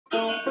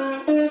హరి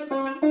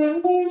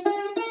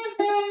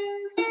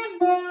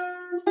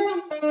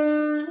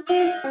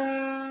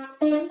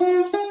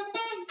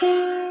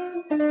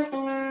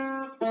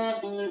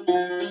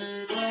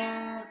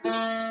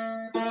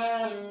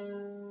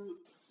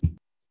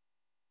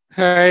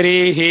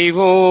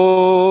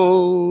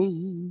ఓం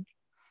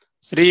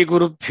శ్రీ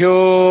గురుభ్యో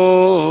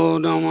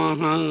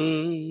నమః.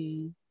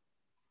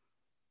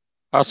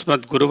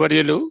 అస్మద్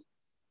గురువర్యులు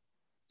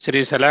శ్రీ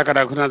శలాక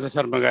రఘునాథ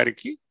శర్మ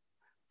గారికి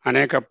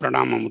అనేక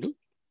ప్రణామములు.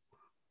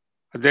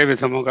 అదే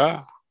విధముగా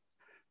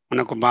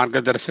మనకు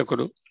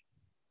మార్గదర్శకులు,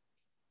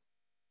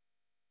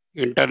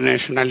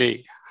 internationally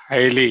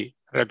highly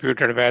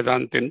reputed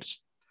Vedantins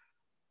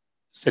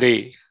Shri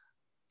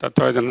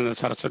తత్వవేదానంద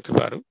Saraswati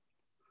వారు,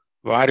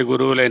 వారి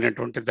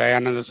గురువులైనటువంటి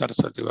దయానంద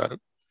సరస్వతి వారు,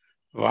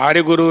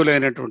 వారి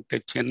గురువులైనటువంటి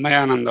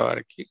చిన్మయానంద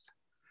వారికి,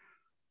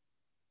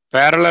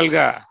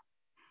 ప్యారలల్గా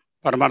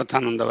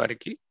పరమార్థానంద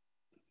వారికి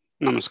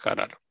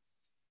నమస్కారాలు.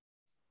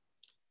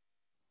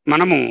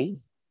 మనము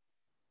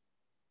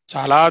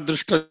చాలా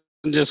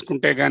అదృష్టం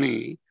చేసుకుంటే కానీ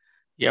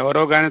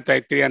ఎవరో కానీ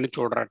తైత్తిరీయాన్ని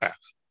చూడరట.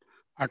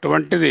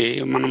 అటువంటిది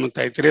మనము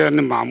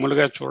తైత్తిరీయాన్ని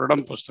మామూలుగా చూడడం,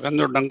 పుస్తకం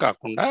చూడడం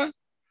కాకుండా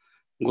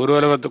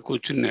గురువుల వద్ద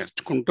కూర్చుని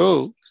నేర్చుకుంటూ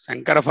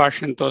శంకర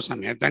భాష్యంతో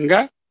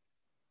సమేతంగా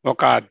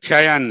ఒక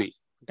అధ్యాయాన్ని,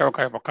 అంటే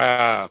ఒక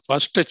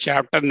ఫస్ట్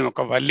చాప్టర్ని,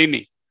 ఒక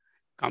వల్లిని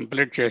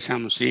కంప్లీట్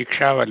చేశాము,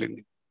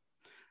 శిక్షావళిని.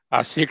 ఆ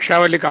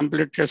శిక్షావళి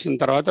కంప్లీట్ చేసిన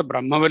తర్వాత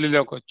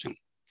బ్రహ్మవల్లిలోకి వచ్చాం.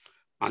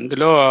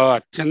 అందులో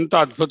అత్యంత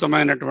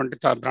అద్భుతమైనటువంటి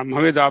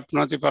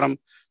బ్రహ్మవిదాప్నోతి పరం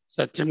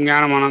సత్యం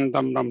జ్ఞానం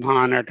అనంతం బ్రహ్మ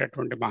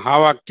అనేటటువంటి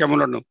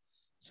మహావాక్యములను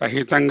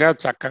సహితంగా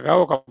చక్కగా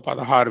ఒక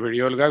 16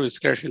 వీడియోలుగా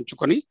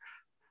విశ్లేషించుకొని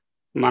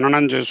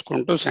మననం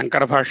చేసుకుంటూ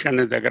శంకర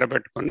భాష్యాన్ని దగ్గర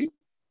పెట్టుకొని,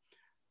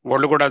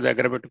 ఒళ్ళు కూడా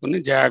దగ్గర పెట్టుకుని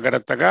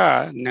జాగ్రత్తగా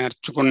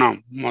నేర్చుకున్నాం.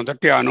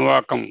 మొదటి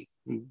అనువాకం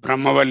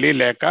బ్రహ్మవల్లి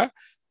లేక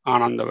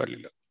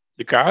ఆనందవల్లిలో.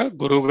 ఇక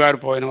గురువు గారు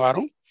పోయిన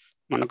వారం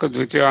మనకు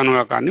ద్వితీయ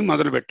అనువాకాన్ని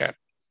మొదలుపెట్టారు.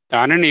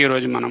 దానిని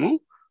ఈరోజు మనము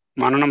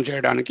మననం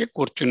చేయడానికి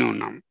కూర్చుని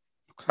ఉన్నాము.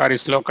 ఒకసారి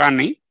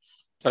శ్లోకాన్ని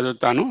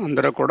చదువుతాను,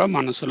 అందరూ కూడా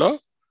మనసులో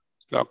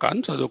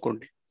శ్లోకాన్ని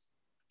చదువుకోండి.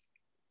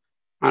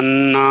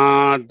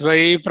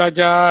 అన్నాద్వై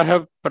ప్రజాః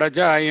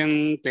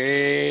ప్రజాయంతే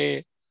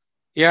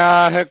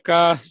యాః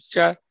కాశ్చ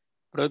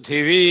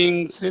పృథివీం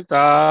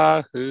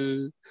శ్రితాః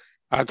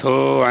అథో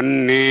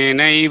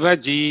అన్నేనైవ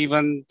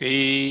జీవంతి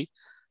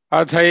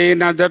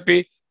అథైనదపి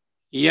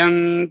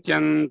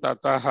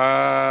యంత్యంతతః.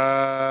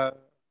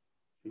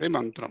 ఇది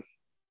మంత్రం.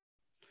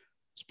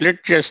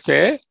 స్ప్లిట్ చేస్తే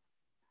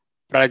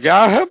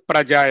ప్రజాః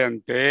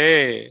ప్రజాయంతే,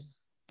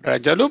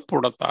 ప్రజలు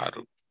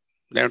పుడతారు.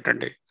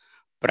 ఏమిటండి?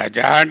 ప్రజ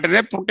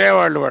అంటేనే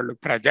పుట్టేవాళ్ళు, వాళ్ళు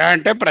ప్రజ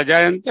అంటే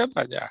ప్రజాయంతే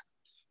ప్రజ,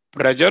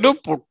 ప్రజలు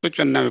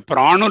పుట్టుచున్నవి,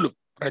 ప్రాణులు.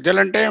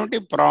 ప్రజలంటే ఏమిటి?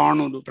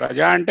 ప్రాణులు. ప్రజ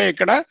అంటే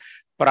ఇక్కడ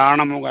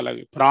ప్రాణము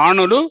గలవి,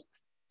 ప్రాణులు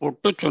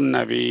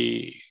పుట్టుచున్నవి.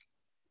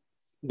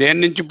 దేని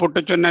నుంచి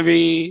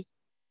పుట్టుచున్నవి?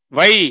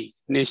 వై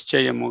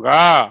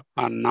నిశ్చయముగా,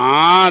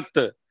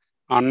 అన్నాత్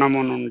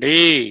అన్నము నుండి,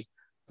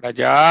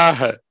 ప్రజాః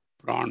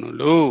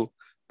ప్రాణులు,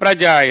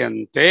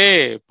 ప్రజాయంతే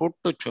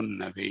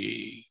పుట్టుచున్నవి.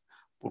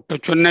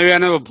 పుట్టుచున్నవి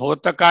అనే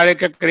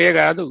భూతకాలిక క్రియ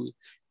కాదు,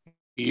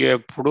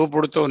 ఎప్పుడూ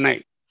పుడుతూ ఉన్నాయి.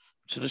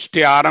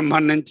 సృష్టి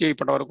ఆరంభం నుంచి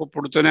ఇప్పటి వరకు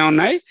పుడుతూనే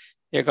ఉన్నాయి,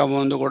 ఇక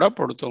ముందు కూడా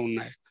పుడుతూ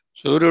ఉన్నాయి.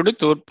 సూర్యుడు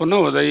తూర్పున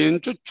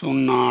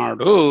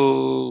ఉదయించుచున్నాడు,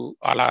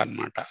 అలా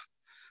అన్నమాట.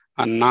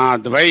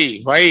 అన్నాద్వై,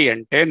 వై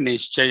అంటే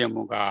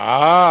నిశ్చయముగా,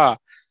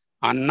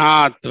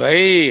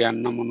 అన్నాద్వై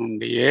అన్నము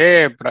నుండియే,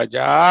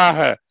 ప్రజాః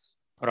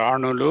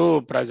ప్రాణులు,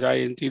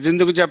 ప్రజాయంతి. ఇది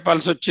ఎందుకు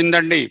చెప్పాల్సి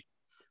వచ్చిందండి?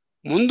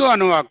 ముందు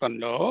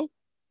అనువాకంలో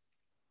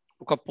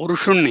ఒక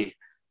పురుషుణ్ణి,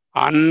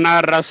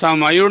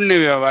 అన్నరసమయుణ్ణి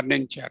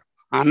వర్ణించారు.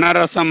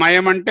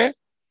 అన్నరసమయం అంటే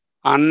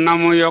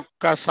అన్నము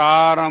యొక్క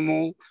సారము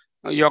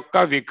యొక్క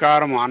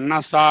వికారము,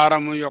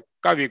 అన్నసారము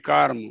యొక్క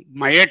వికారము.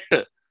 మయట్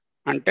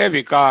అంటే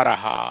వికార,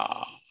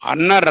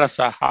 అన్నరస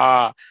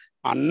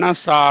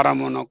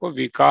అన్నసారమునకు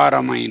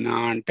వికారమైన,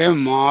 అంటే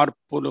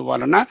మార్పుల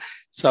వలన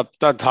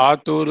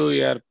సప్తధాతువులు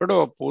ఏర్పడి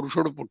ఓ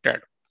పురుషుడు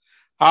పుట్టాడు.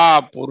 ఆ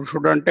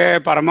పురుషుడు అంటే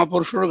పరమ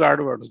పురుషుడు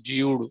కాడు, వాడు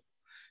జీవుడు.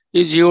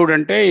 ఈ జీవుడు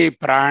అంటే ఈ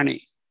ప్రాణి.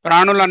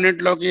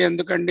 ప్రాణులన్నింటిలోకి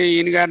ఎందుకండి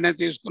ఈయన గారినే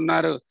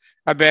తీసుకున్నారు?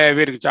 అబ్బే,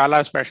 వీరికి చాలా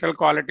స్పెషల్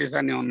క్వాలిటీస్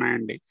అన్నీ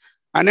ఉన్నాయండి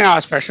అని ఆ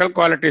స్పెషల్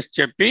క్వాలిటీస్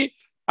చెప్పి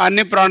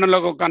అన్ని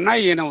ప్రాణులకు కన్నా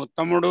ఈయన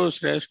ఉత్తముడు,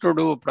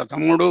 శ్రేష్ఠుడు,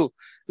 ప్రథముడు,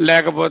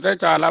 లేకపోతే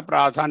చాలా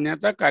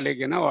ప్రాధాన్యత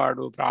కలిగిన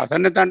వాడు.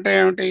 ప్రాధాన్యత అంటే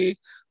ఏమిటి?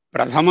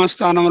 ప్రథమ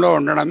స్థానంలో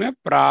ఉండడమే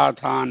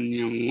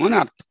ప్రాధాన్యము అని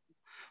అర్థం.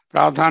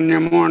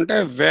 ప్రాధాన్యము అంటే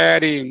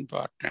very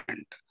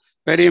important.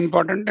 Very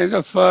important is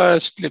the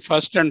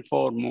first and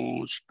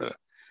foremost.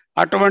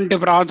 అటువంటి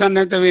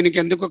ప్రాధాన్యత వీనికి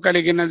ఎందుకు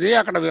కలిగినది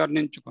అక్కడ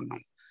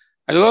వివరించుకున్నాం.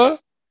 అదిగో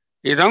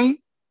ఇదం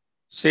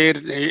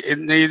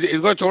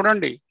ఇదిగో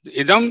చూడండి,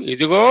 ఇదం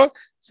ఇదిగో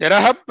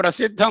శిరః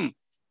ప్రసిద్ధం,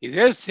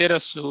 ఇదే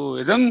శిరస్సు,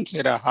 ఇదం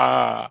శిరః,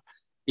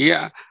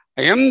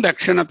 అయం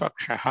దక్షిణ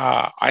పక్ష,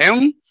 అయం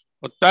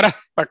ఉత్తర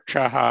పక్ష,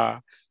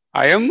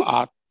 అయం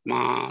ఆత్మ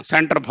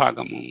సెంటర్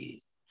భాగము,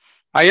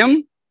 అయం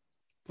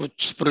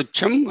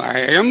పృచ్ఛం,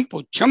 అయం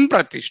పుచ్చం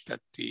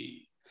ప్రతిష్టతి,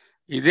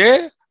 ఇదే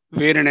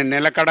వీరిని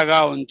నిలకడగా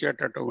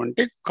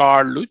ఉంచేటటువంటి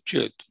కాళ్ళు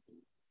చేతులు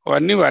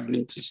అవన్నీ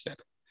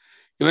వర్ణించేశారు.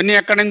 ఇవన్నీ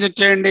ఎక్కడి నుంచి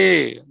వచ్చాయండి?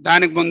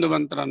 దానికి ముందు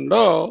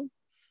మంత్రంలో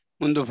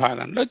ముందు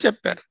భాగంలో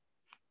చెప్పారు.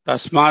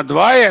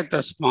 తస్మాద్వాయ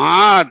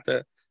తస్మాత్,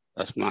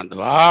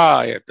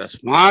 తస్మాద్వాయ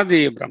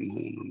తస్మాది,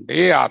 బ్రహ్మము నుండి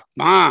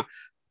ఆత్మ,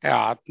 అంటే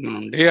ఆత్మ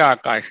నుండి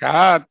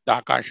ఆకాశాత్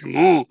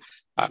ఆకాశము,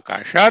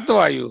 ఆకాశాత్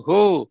వాయు,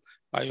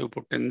 వాయువు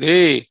పుట్టింది,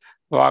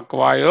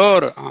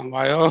 వాయోర్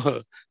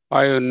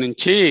వాయువు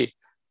నుంచి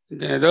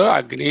ఏదో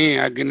అగ్ని,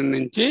 అగ్ని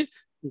నుంచి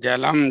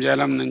జలం,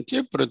 జలం నుంచి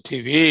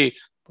పృథివీ,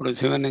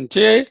 పృథివీ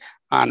నుంచి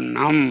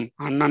అన్నం,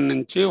 అన్నం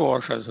నుంచి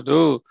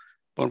ఓషధులు,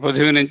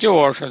 పృథివీ నుంచి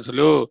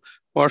ఓషధులు,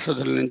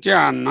 ఓషధుల నుంచి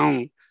అన్నం,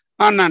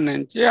 అన్నం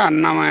నుంచి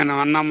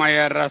అన్నమయ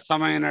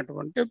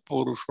రసమైనటువంటి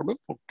పురుషుడు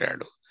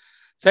పుట్టాడు.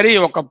 సరే,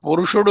 ఒక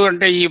పురుషుడు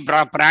అంటే ఈ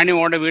ప్రాణి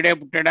వీడే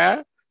పుట్టాడా?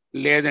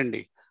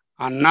 లేదండి.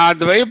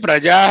 అన్నాద్వై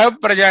ప్రజా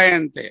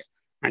ప్రజాయంతే,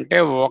 అంటే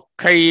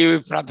ఒక్క ఈ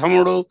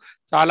ప్రథముడు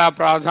చాలా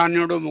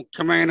ప్రాధాన్యుడు,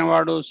 ముఖ్యమైన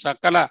వాడు,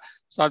 సకల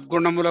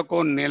సద్గుణములకు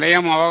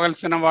నిలయం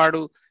అవ్వవలసిన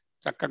వాడు,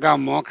 చక్కగా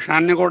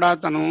మోక్షాన్ని కూడా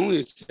తను ఈ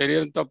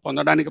శరీరంతో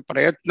పొందడానికి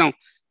ప్రయత్నం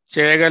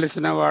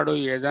చేయగలిసిన వాడు.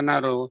 ఏదైనా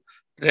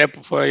రేపు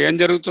ఏం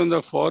జరుగుతుందో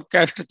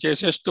ఫోర్కాస్ట్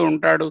చేసేస్తూ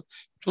ఉంటాడు.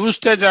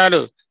 చూస్తే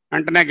చాలు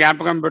వెంటనే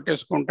జ్ఞాపకం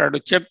పెట్టేసుకుంటాడు,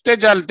 చెప్తే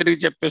చాలు తిరిగి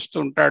చెప్పేస్తూ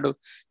ఉంటాడు.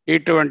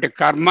 ఇటువంటి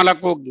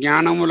కర్మలకు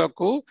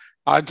జ్ఞానములకు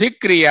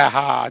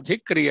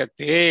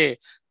అధిక్రియతే,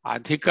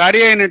 అధికారి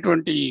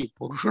అయినటువంటి ఈ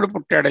పురుషుడు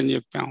పుట్టాడని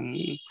చెప్పాము.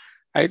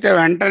 అయితే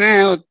వెంటనే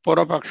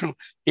పూర్వపక్షం,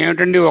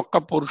 ఏమిటండి ఒక్క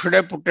పురుషుడే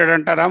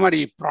పుట్టాడంటారా? మరి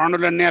ఈ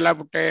ప్రాణులన్నీ ఎలా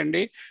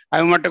పుట్టాయండి?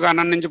 అవి మట్టుకు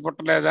అన్నం నుంచి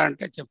పుట్టలేదా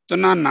అంటే,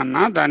 చెప్తున్నాను నాన్న,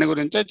 దాని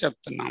గురించే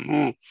చెప్తున్నాము.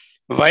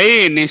 వై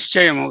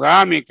నిశ్చయముగా,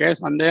 మీకే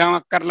సందేహం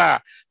అక్కర్లా,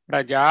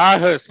 ప్రజా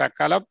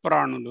సకల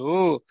ప్రాణులు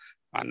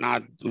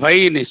వై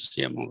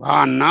నిశ్చయముగా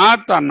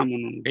అన్నాత్ అన్నము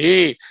నుండి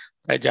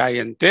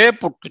ప్రజాయంతే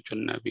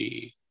పుట్టుచున్నవి.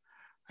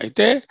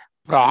 అయితే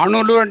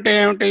ప్రాణులు అంటే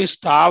ఏమిటి?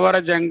 స్థావర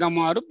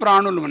జంగమాలు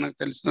ప్రాణులు మనకు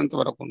తెలిసినంత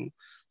వరకును.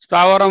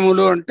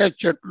 స్థావరములు అంటే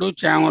చెట్లు,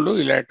 చేమలు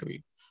ఇలాంటివి.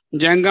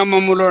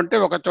 జంగమములు అంటే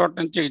ఒక చోట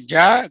నుంచి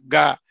గ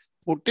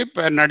పుట్టి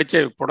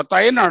నడిచేవి,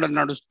 పుడతాయి,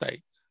 నడుస్తాయి.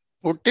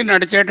 పుట్టి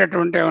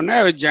నడిచేటటువంటి ఉన్నాయి,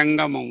 అవి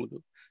జంగమములు.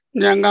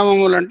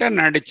 జంగమములు అంటే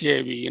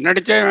నడిచేవి.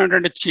 నడిచేవి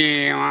ఏంటంటే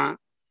చీమ,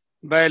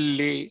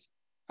 బల్లి,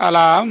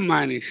 అలా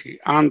మనిషి,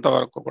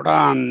 అంతవరకు కూడా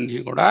అన్ని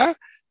కూడా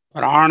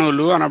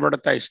ప్రాణులు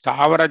అనబడతాయి.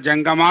 స్థావర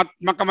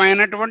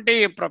జంగమాత్మకమైనటువంటి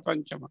ఈ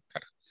ప్రపంచం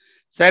అంటారు.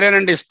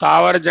 సరేనండి,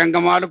 స్థావర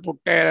జంగమాలు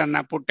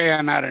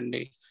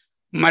పుట్టాయన్నారండి.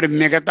 మరి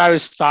మిగతావి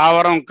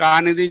స్థావరం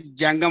కానిది,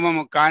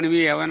 జంగమము కానివి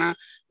ఏమైనా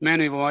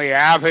నేను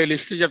 50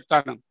 లిస్టు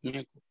చెప్తాను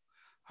మీకు,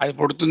 అది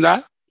పుడుతుందా?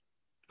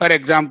 ఫర్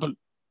ఎగ్జాంపుల్,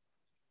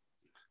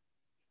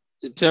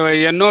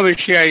 ఎన్నో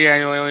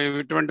విషయాలు,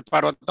 ఇటువంటి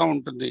పర్వతం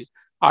ఉంటుంది,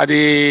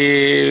 అది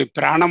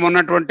ప్రాణం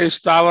ఉన్నటువంటి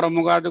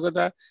స్థావరము కాదు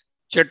కదా,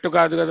 చెట్టు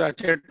కాదు కదా.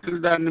 చెట్లు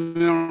దాని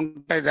మీద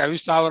ఉంటాయి, అవి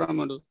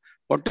స్థావరములు.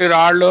 పొట్టి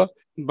రాళ్ళు,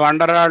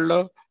 బండరాళ్ళు,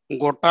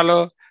 గుట్టలు,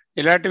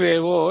 ఇలాంటివి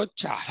ఏవో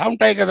చాలా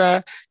ఉంటాయి కదా.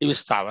 ఇవి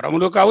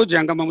స్థావరములు కావు,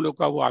 జంగమములు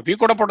కావు. అవి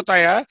కూడా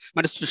పుడతాయా?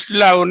 మరి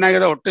సృష్టిలో ఉన్నాయి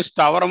కదా, ఒట్టి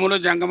స్థావరములు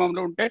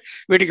జంగమములు ఉంటే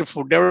వీటికి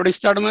ఫుడ్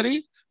ఎవడిస్తాడు? మరి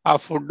ఆ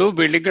ఫుడ్,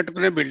 బిల్డింగ్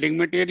కట్టుకునే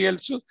బిల్డింగ్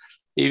మెటీరియల్స్,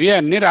 ఇవి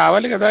అన్నీ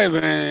రావాలి కదా.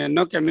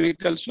 ఎన్నో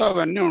కెమికల్స్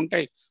అవన్నీ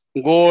ఉంటాయి.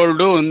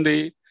 గోల్డ్ ఉంది,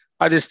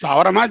 అది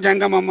స్థావరమా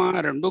జంగమమా?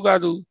 రెండు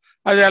కాదు.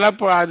 అది ఎలా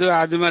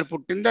అది మరి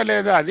పుట్టిందా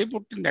లేదా? అది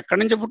పుట్టింది. ఎక్కడి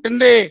నుంచి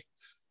పుట్టింది?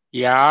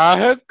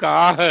 Yeah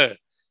కాహ్,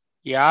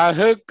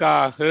 yeah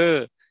కాహ్,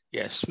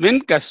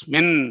 యస్మిన్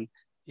కస్మిన్.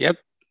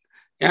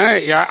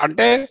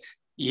 అంటే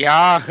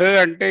యాహ్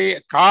అంటే,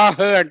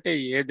 కాహ్ అంటే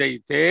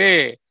ఏదైతే,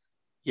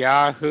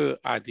 యాహ్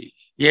అది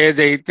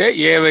ఏదైతే,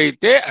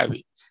 ఏవైతే అవి.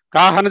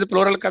 కాహ్ అనేది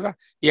ప్లూరల్ కదా.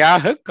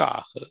 యాహ్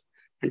కాహ్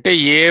అంటే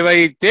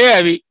ఏవైతే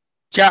అవి.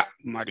 చ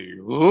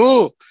మరియు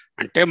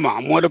అంటే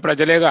మామూలు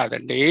ప్రజలే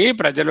కాదండి,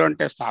 ప్రజలు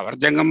అంటే స్థావర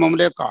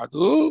జంగమములే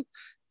కాదు.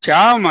 చ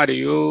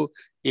మరియు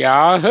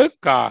యాహ్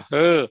కాహ్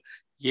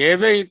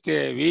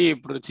ఏవైతేవి,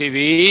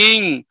 పృథివీ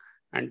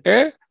అంటే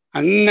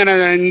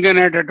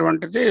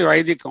అంగనేటటువంటిది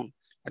వైదికం.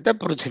 అయితే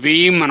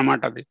పృథివీం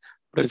అనమాట. అది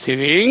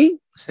పృథివీం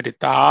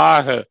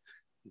శ్రితాహ్,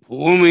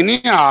 భూమిని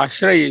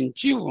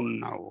ఆశ్రయించి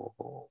ఉన్నవు.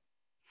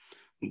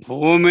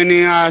 భూమిని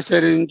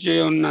ఆశ్రయించి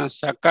ఉన్న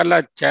సకల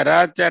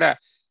చరాచర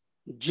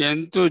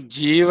జంతు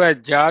జీవ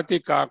జాతి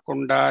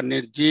కాకుండా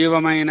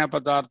నిర్జీవమైన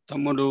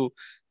పదార్థములు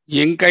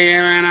ఇంకా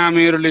ఏమైనా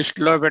మీరు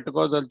లిస్టులో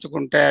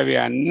పెట్టుకోదలుచుకుంటే అవి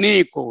అన్నీ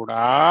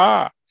కూడా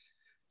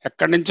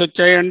ఎక్కడి నుంచి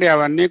వచ్చాయండి?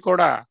 అవన్నీ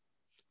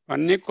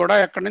కూడా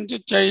ఎక్కడి నుంచి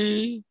వచ్చాయి?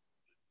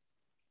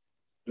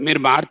 మీరు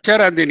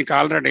మార్చారా దీనికి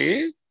ఆల్రెడీ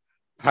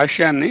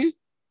భాష్యాన్ని?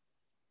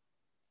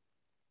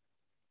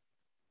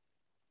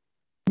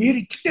 మీరు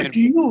ఇచ్చిన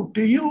TU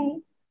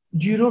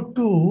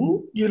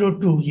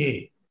 0202A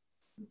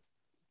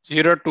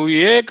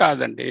 02A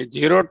కాదండి,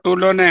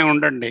 02లోనే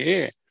ఉండండి,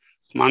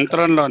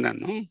 మంత్రంలో.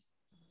 నేను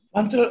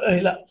మంత్రం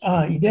ఇలా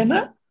ఇదేనా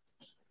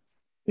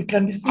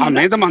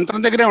మీద మంత్రం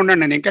దగ్గరే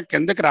ఉండండి, నేను ఇంకా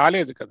కిందకి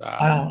రాలేదు కదా.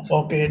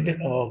 ఓకే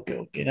ఓకే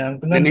ఓకే,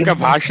 నేను ఇంకా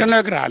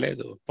భాష్యంలోకి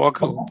రాలేదు.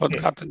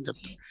 ఉపోద్ఘాతం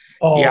చెప్తా.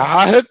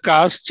 యాహ్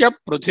కాశ్చ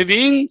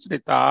పృథివీం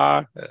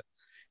శ్రితాః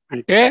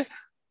అంటే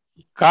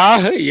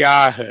కాహ్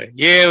యాహ్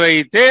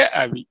ఏవైతే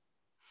అవి,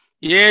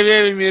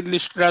 ఏవేవి మీరు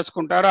లిస్ట్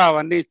రాసుకుంటారో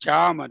అవన్నీ చా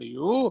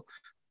మరియు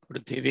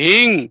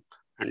పృథివీం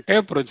అంటే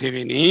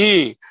పృథివిని,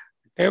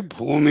 అంటే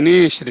భూమిని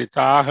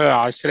శ్రితాహ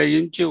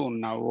ఆశ్రయించి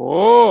ఉన్నవో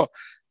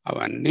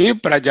అవన్నీ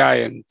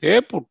ప్రజాయంతే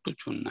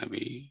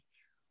పుట్టుచున్నవి.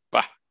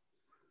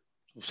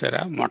 చూసారా,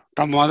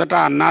 మొట్టమొదట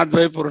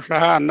అన్నాద్వై పురుష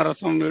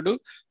అన్నరసం వీడు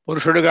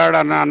పురుషుడుగాడు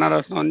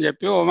అన్నరసం అని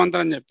చెప్పి ఓ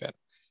మంత్రం చెప్పారు.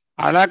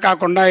 అలా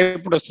కాకుండా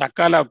ఇప్పుడు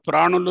సకల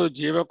ప్రాణులు,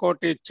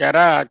 జీవకోటి, చర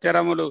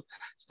అచరములు,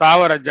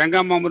 స్థావర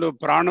జంగమములు,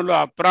 ప్రాణులు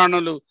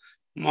అప్రాణులు,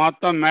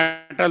 మొత్తం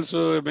మెటల్స్,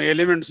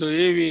 ఎలిమెంట్స్,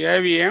 ఇవి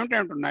అవి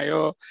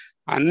ఏమిటంటున్నాయో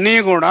అన్నీ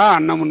కూడా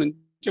అన్నము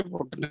నుంచి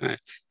పుట్టినాయి.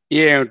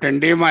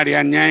 ఏమిటండి మరి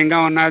అన్యాయంగా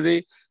ఉన్నది,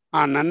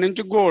 అన్నం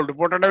నుంచి గోల్డ్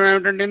పుట్టడం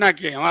ఏమిటండి,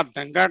 నాకేం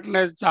అర్థం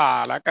కావట్లేదు,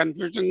 చాలా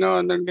కన్ఫ్యూజన్ గా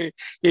ఉందండి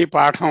ఈ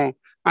పాఠం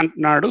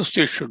అంటున్నాడు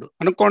శిష్యుడు.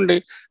 అనుకోండి,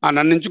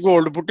 అన్నం నుంచి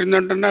గోల్డ్ పుట్టింది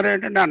అంటున్నారు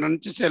ఏంటంటే, అన్నం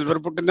నుంచి సిల్వర్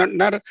పుట్టింది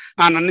అంటున్నారు,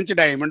 అన్నం నుంచి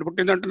డైమండ్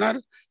పుట్టింది అంటున్నారు,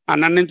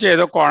 అన్నం నుంచి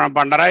ఏదో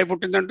బండరాయి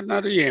పుట్టింది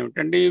అంటున్నారు.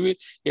 ఏమిటండి ఇవి,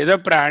 ఏదో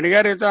ప్రాణి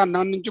గారు ఏదో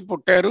అన్నం నుంచి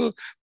పుట్టారు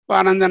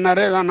ఆనంద్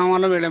అన్నారు, ఏదో అన్నం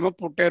వల్ల వీళ్ళేమో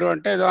పుట్టారు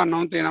అంటే ఏదో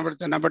అన్నం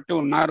తినబట్టి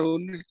ఉన్నారు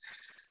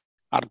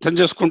అర్థం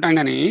చేసుకుంటాం.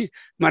 కానీ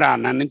మరి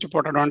అన్నం నుంచి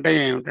పుట్టడం అంటే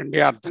ఏమిటండి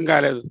అర్థం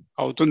కాలేదు.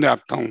 అవుతుంది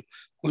అర్థం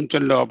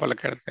కొంచెం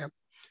లోపలికి వెళ్తే.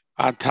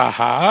 అథః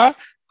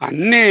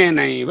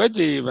అన్నేనైవ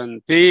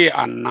జీవంతి,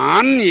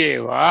 అన్నాన్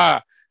ఏవా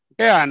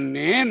అంటే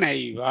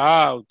అన్నేనైవ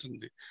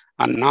అవుతుంది.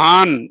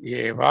 అన్నాన్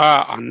ఏవా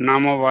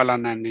అన్నము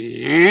వలననే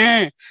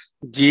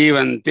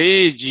జీవంతి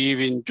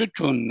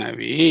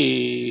జీవించుచున్నవి.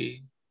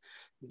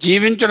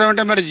 జీవించడం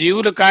అంటే మరి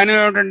జీవులు కానివి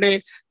ఏమిటండి,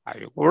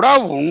 అవి కూడా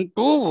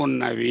ఉంటూ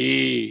ఉన్నవి.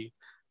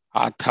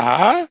 అథ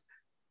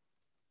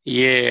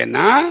ఏన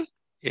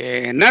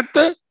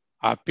ఏనత్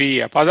అపి,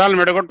 పదాలు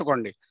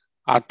మెడగొట్టుకోండి.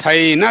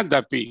 అథైన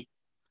దపి,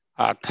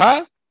 అథ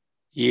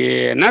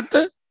ఏనత్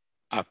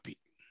అపి,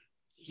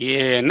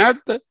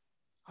 ఏనత్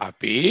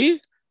అపి,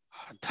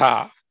 అథ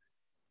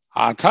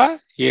అథ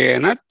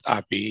ఏనత్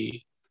అపి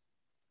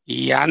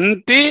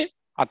యంతి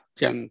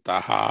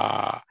అత్యంతః.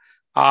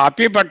 ఆ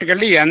అపి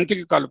పట్టుకెళ్ళి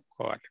యంతికి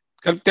కలుపుకోవాలి.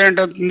 కలిపితే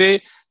ఏంటవుతుంది,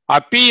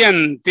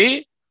 అపియంతి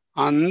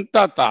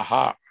అంతతః,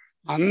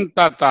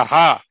 అంతతః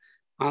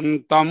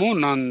అంతము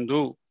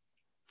నందు.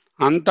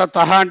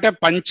 అంతతః అంటే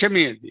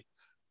పంచమి, అది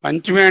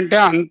పంచమి అంటే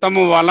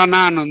అంతము వలన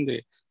అని ఉంది.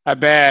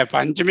 అబ్బే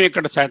పంచమి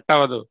ఇక్కడ సెట్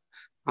అవ్వదు,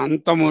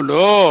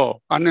 అంతములో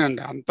అని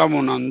అండి,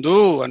 అంతమునందు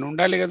అని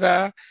ఉండాలి కదా.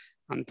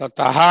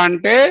 అంతతః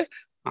అంటే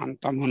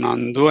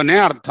అంతమునందు అనే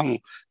అర్థము.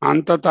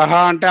 అంతతః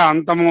అంటే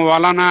అంతము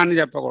వలన అని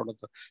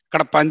చెప్పకూడదు,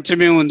 ఇక్కడ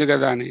పంచమి ఉంది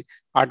కదా అని.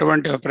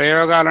 అటువంటి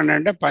ప్రయోగాలు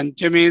అంటే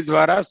పంచమి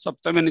ద్వారా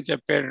సప్తమిని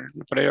చెప్పే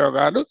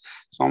ప్రయోగాలు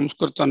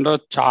సంస్కృతంలో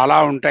చాలా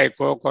ఉంటాయి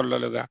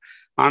కోకొల్లలుగా.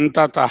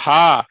 అంతతః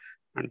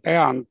అంటే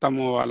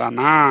అంతము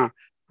వలన,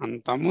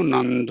 అంతము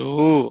నందు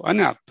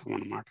అని అర్థం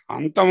అన్నమాట.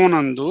 అంతము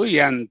నందు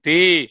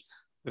యంతి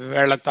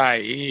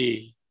వెళతాయి,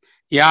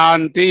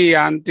 యాంతి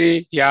యాంతి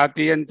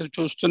యాతి అంత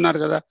చూస్తున్నారు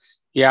కదా,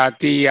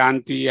 యాతి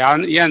యాంతి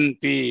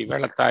యంతి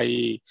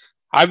వెళతాయి.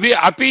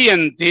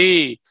 అపియంతి,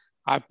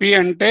 అపి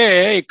అంటే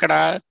ఇక్కడ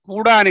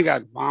కూడా అని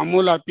కాదు,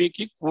 మామూలు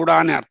అపికి కూడా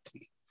అని అర్థం.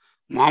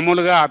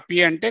 మామూలుగా అపి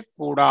అంటే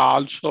కూడా,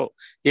 ఆల్సో,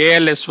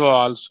 ఏఎల్ఎస్ఓ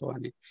ఆల్సో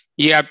అని.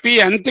 ఈ అపి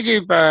అంతికి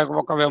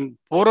ఒక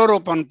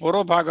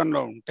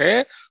పూర్వభాగంలో ఉంటే,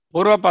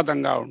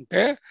 పూర్వపదంగా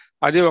ఉంటే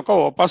అది ఒక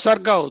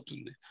ఉపసర్గ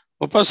అవుతుంది.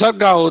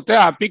 ఉపసర్గ అవుతే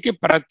అపికి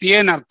ప్రతి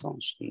అని అర్థం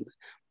వస్తుంది.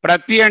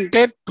 ప్రతి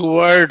అంటే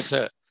టువర్డ్స్,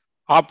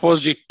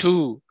 ఆపోజిట్ టు.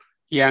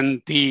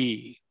 యంతి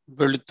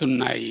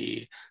వెళుతున్నాయి,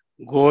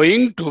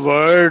 going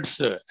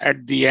towards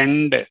at the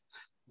end,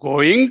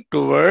 going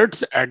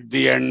towards at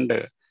the end.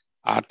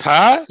 అథ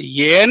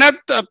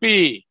ఏనత్ అపి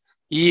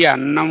ఈ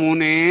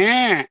అన్నమునే,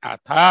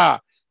 అథ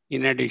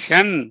in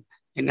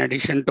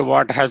addition to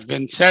what has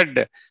been said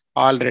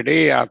already,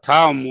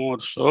 atha more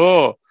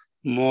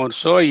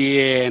so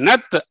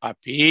yenat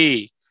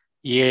api,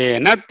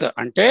 yenat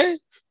అంటే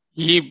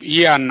ఈ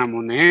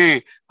అన్నమునే,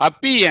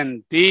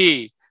 అపియంతి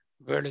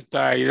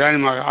వెళుతాయి, దాని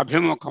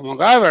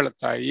అభిముఖముగా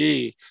వెళతాయి.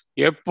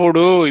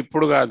 ఎప్పుడు,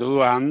 ఇప్పుడు కాదు,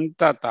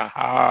 అంతతః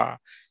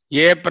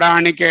ఏ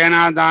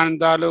ప్రాణికైనా దాని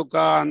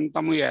తాలూకా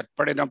అంతము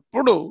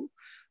ఏర్పడినప్పుడు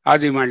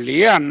అది మళ్ళీ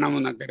అన్నము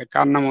దగ్గరికి,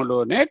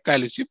 అన్నములోనే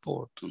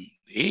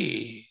కలిసిపోతుంది.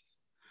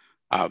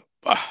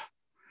 అబ్బా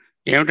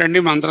ఏమిటండి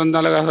మంత్రం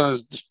తలగా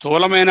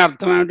స్థూలమైన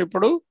అర్థం ఏమిటి?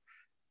 ఇప్పుడు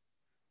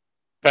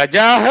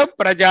ప్రజాహ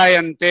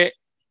ప్రజాయంతే,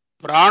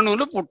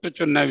 ప్రాణులు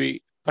పుట్టుచున్నవి.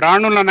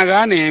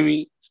 ప్రాణులనగానేమి?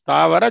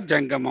 స్థావర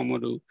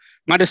జంగమములు.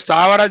 మరి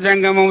స్థావర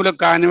జంగమములు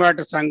కాని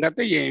వాటి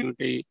సంగతి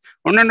ఏమిటి?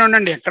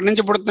 ఉండండి, ఎక్కడి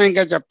నుంచి పుడుతున్నాయి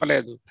ఇంకా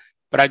చెప్పలేదు.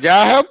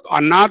 ప్రజాహ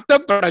అన్నాత్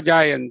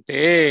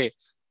ప్రజాయంతే.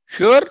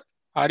 Sure,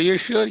 are you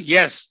sure?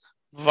 Yes.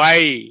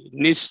 Why?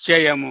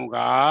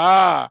 నిశ్చయముగా.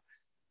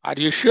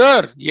 Are you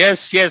sure?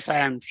 Yes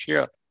I'm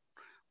sure.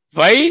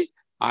 Why?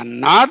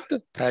 అన్నాత్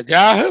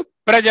ప్రజాహ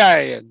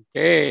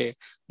ప్రజాయంతే,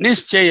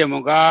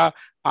 నిశ్చయముగా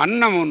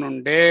అన్నము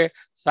నుండే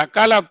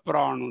సకల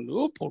ప్రాణులు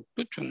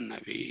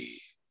పుట్టుచున్నవి.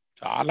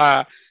 చాలా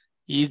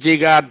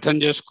ఈజీగా అర్థం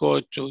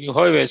చేసుకోవచ్చు.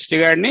 ఇహో వెస్ట్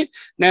గాడిని,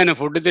 నేను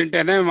ఫుడ్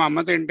తింటేనే, మా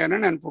అమ్మ తింటేనే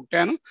నేను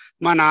పుట్టాను,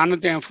 మా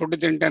నాన్న ఫుడ్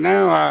తింటేనే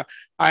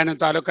ఆయన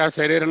తాలూకా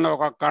శరీరంలో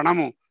ఒక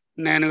కణము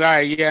నేనుగా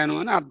అయ్యాను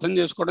అని అర్థం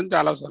చేసుకోవడం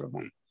చాలా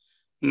సులభం.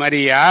 మరి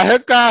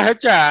యాహకాహ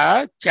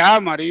చ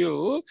మరియు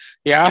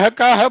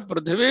యాహకాహ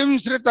పృథివీం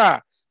శ్రిత,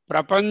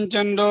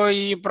 ప్రపంచంలో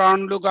ఈ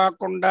ప్రాణులు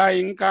కాకుండా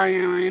ఇంకా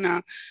ఏమైనా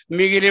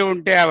మిగిలి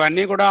ఉంటే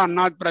అవన్నీ కూడా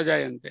అన్నాత్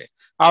ప్రజాయంతే,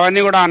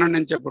 అవన్నీ కూడా అన్నం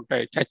నుంచే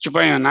పుట్టాయి.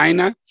 చచ్చిపోయాం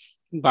నాయన,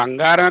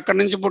 బంగారం ఎక్కడి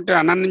నుంచి పుట్టి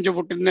అన్నం నుంచి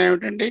పుట్టింది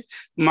ఏమిటండి,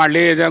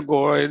 మళ్ళీ ఏదో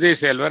ఇది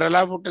సిల్వర్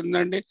ఎలా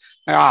పుట్టిందండి,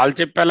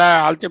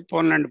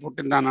 ఆల్చెప్పోన్లండి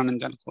పుట్టింది అన్నం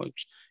నుంచి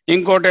అనుకోవచ్చు.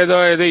 ఇంకోటి ఏదో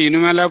ఏదో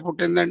ఇనుము ఎలా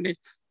పుట్టిందండి,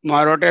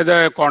 మరొకటి ఏదో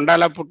కొండ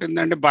ఎలా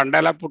పుట్టిందండి, బండ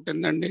ఎలా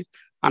పుట్టిందండి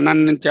అన్నం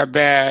నుంచి.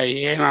 అబ్బాయి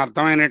ఏం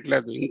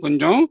అర్థమైనట్లేదు,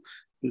 ఇంకొంచెం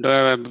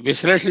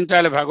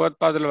విశ్లేషించాలి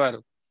భగవత్పాదుల వారు.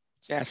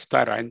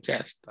 చేస్తారు, ఆయన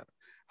చేస్తారు.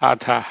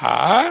 అథహ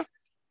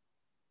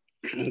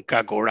ఇంకా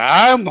కూడా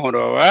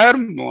మోరోవర్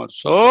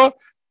మోర్సో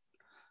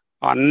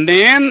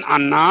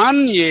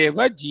అన్నాన్ ఏవ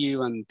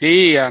జీవంతి,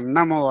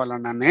 అన్నము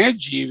వలననే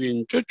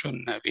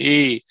జీవించుచున్నవి.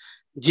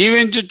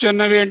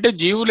 జీవించుచున్నవి అంటే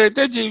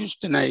జీవులైతే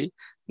జీవిస్తున్నాయి,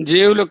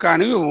 జీవులు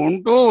కానివి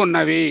ఉంటూ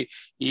ఉన్నవి.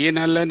 ఈ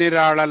నల్లని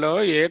రాళ్లలో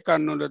ఏ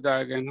కన్నులు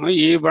దాగాను,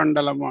 ఈ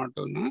బండల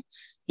మాటును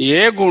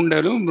ఏ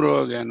గుండెలు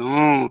మ్రోగెను,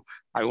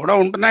 అవి కూడా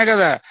ఉంటున్నాయి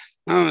కదా.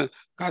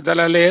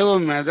 కదలలేవు,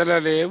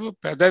 మెదలలేవు,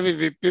 పెదవి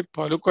విప్పి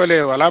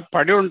పలుకోలేవు, అలా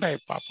పడి ఉంటాయి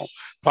పాపం.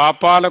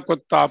 పాపాలకు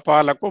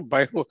తాపాలకు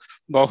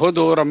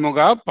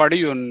బహుదూరముగా పడి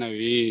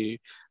ఉన్నవి.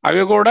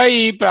 అవి కూడా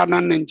ఈ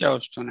ప్రాణం నుంచే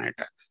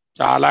వస్తున్నాయట.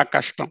 చాలా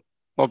కష్టం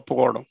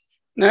ఒప్పుకోవడం,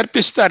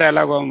 నేర్పిస్తారు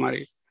ఎలాగో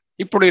మరి.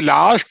 ఇప్పుడు ఈ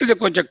లాస్ట్ది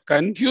కొంచెం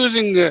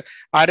confusing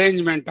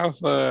arrangement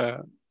of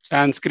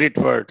Sanskrit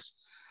words,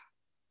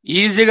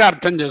 ఈజీగా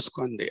అర్థం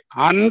చేసుకోండి.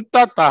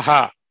 అంతతః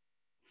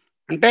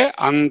అంటే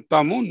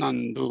అంతము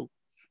నందు,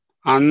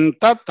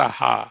 అంతతః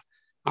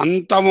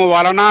అంతము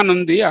వలన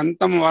నుంది,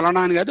 అంతము వలన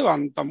అని కాదు,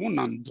 అంతము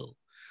నందు.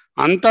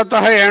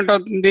 అంతతః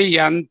ఏంటవుతుంది,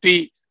 యంతి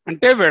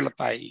అంటే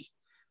వెళతాయి,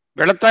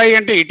 వెళతాయి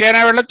అంటే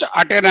ఇటైనా వెళ్ళొచ్చు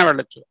అటైనా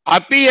వెళ్ళొచ్చు.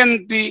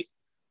 అపియంతి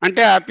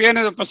అంటే అపి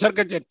అనేది ఉపసర్గ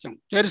చేర్చాం,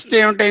 చేరిస్తే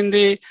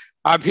ఏమిటైంది,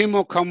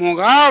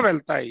 అభిముఖముగా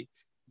వెళ్తాయి.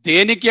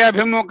 దేనికి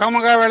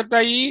అభిముఖముగా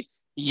వెళ్తాయి,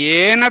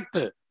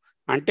 ఏనత్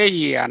అంటే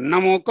ఈ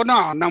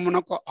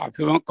అన్నమునకు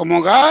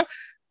అభిముఖముగా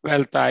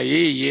వెళ్తాయి.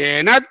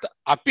 ఏనత్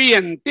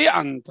అపియంతి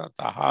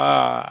అంతతః.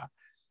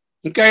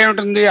 ఇంకా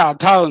ఏమిటుంది,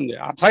 అథ ఉంది.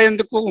 అథ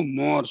ఎందుకు,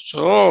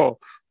 మోర్సో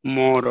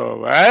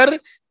మోరోవర్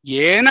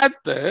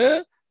ఏనత్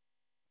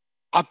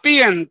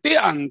అపియంతి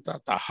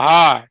అంతతః,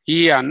 ఈ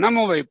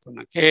అన్నము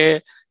వైపునకే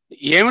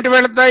ఏమిటి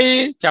వెళతాయి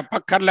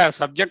చెప్పక్కర్లే,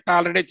 సబ్జెక్ట్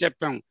ఆల్రెడీ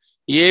చెప్పాం.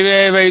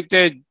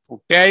 ఏవేవైతే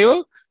పుట్టాయో,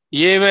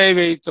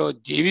 ఏవేవైతే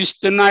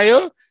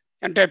జీవిస్తున్నాయో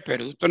అంటే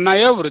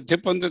పెరుగుతున్నాయో, వృద్ధి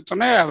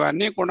పొందుతున్నాయో,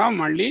 అవన్నీ కూడా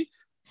మళ్ళీ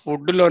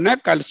ఫుడ్లోనే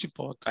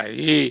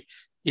కలిసిపోతాయి.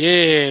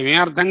 ఏమీ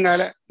అర్థం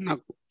కాలే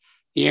నాకు.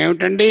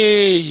 ఏమిటండి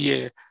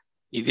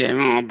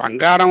ఇదేమో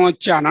బంగారం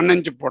వచ్చి అన్నం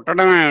నుంచి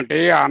పుట్టడం ఏమిటి,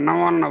 అన్నం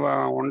వలన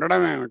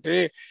ఉండడం ఏమిటి,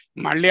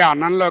 మళ్ళీ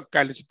అన్నంలో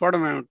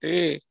కలిసిపోవడం ఏమిటి,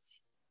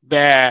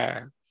 బే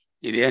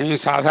ఇదేమి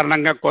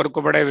సాధారణంగా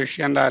కోరుకోబడే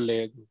విషయంలా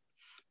లేదు.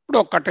 ఇప్పుడు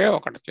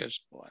ఒకటి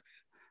చేసుకోవాలి.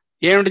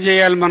 ఏమిటి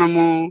చేయాలి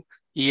మనము,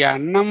 ఈ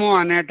అన్నము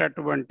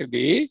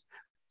అనేటటువంటిది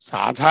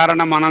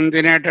సాధారణ మనం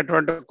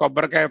తినేటటువంటి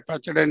కొబ్బరికాయ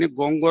పచ్చడిని,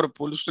 గోంగూర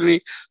పులుసుని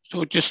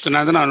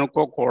సూచిస్తున్నదని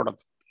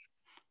అనుకోకూడదు.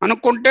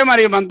 అనుకుంటే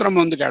మరి ఈ మంత్రం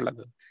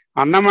ముందుకెళ్ళదు.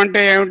 అన్నం అంటే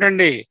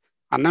ఏమిటండి,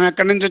 అన్నం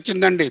ఎక్కడి నుంచి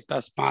వచ్చిందండి,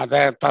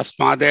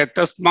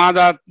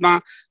 తస్మాదాత్మ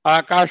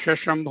ఆకాశ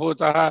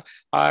సంభూత,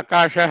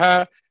 ఆకాశ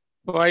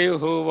వాయు,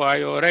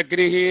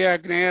 వాయోరగ్ని,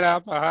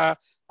 అగ్నేరాప,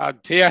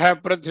 అధ్యయ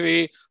పృథ్వీ,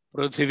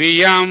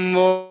 పృథివీయాం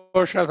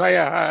ఓషధయ,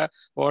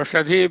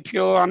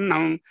 ఓషధీభ్యో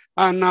అన్నం,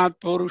 అన్నాత్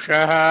పురుష.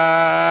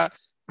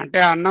 అంటే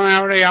అన్నం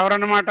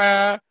ఎవరన్నమాట,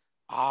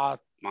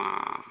 ఆత్మ,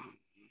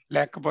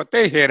 లేకపోతే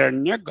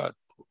హిరణ్య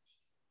గర్భుడు.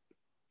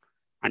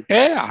 అంటే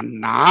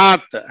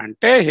అన్నాత్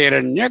అంటే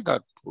హిరణ్య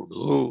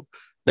గర్భుడు.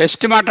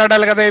 వెష్టి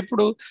మాట్లాడాలి కదా.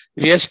 ఇప్పుడు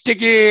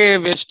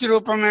వెష్టి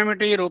రూపం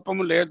ఏమిటి,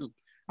 రూపము లేదు.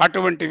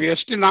 అటువంటి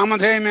వెష్టి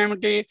నామధేయం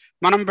ఏమిటి,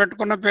 మనం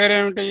పెట్టుకున్న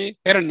పేరేమిటి,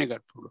 హిరణ్య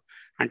గర్భుడు.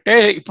 అంటే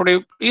ఇప్పుడు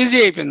ఈజీ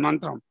అయిపోయింది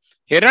మంత్రం.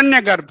 హిరణ్య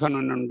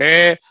గర్భను నుండే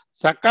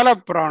సకల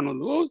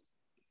ప్రాణులు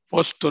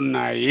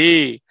వస్తున్నాయి.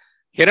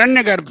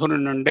 హిరణ్య గర్భుని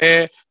నుండే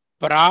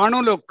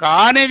ప్రాణులు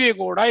కానివి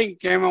కూడా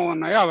ఇంకేమో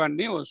ఉన్నాయో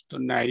అవన్నీ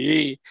వస్తున్నాయి.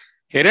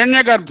 హిరణ్య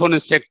గర్భుని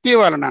శక్తి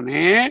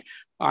వలననే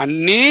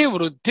అన్నీ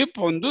వృద్ధి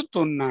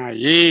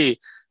పొందుతున్నాయి.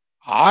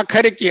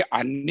 ఆఖరికి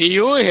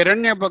అన్నీయు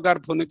హిరణ్య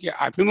గర్భునికి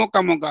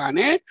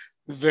అభిముఖముగానే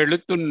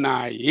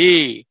వెళుతున్నాయి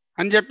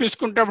అని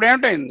చెప్పేసుకుంటప్పుడు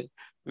ఏమిటైంది,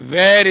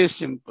 వెరీ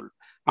సింపుల్.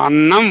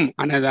 అన్నం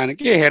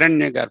అనేదానికి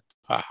హిరణ్య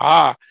గర్భ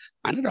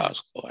అని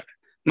రాసుకోవాలి.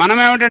 మనం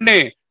ఏమిటండి,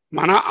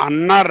 మన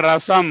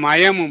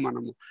అన్నరసమయము,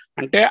 మనము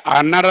అంటే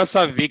అన్నరస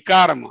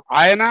వికారము.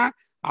 ఆయన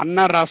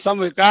అన్నరసం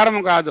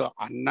వికారము కాదు,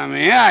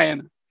 అన్నమే ఆయన.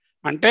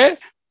 అంటే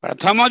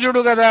ప్రథమజుడు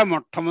కదా,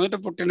 మొట్టమొదటి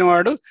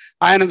పుట్టినవాడు.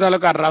 ఆయన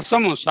తొలక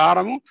రసము,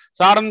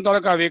 సారం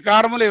తొలక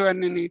వికారములు,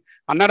 ఇవన్నీ.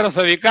 అన్నరస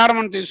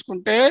వికారమును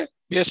తీసుకుంటే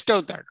వ్యష్టి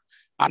అవుతాడు,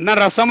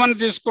 అన్నరసమని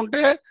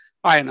తీసుకుంటే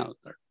ఆయన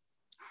అవుతాడు.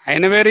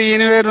 ఆయన వేరు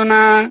ఈయన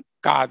వేరునా?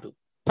 కాదు.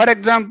 ఫర్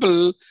ఎగ్జాంపుల్,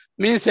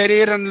 మీ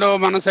శరీరంలో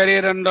మన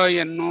శరీరంలో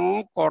ఎన్నో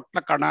కోట్ల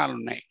కణాలు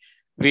ఉన్నాయి.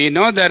 we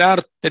know there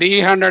are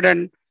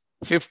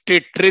 350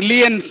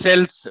 trillion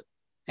cells.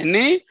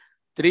 ఎన్ని?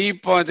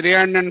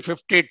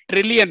 350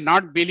 trillion,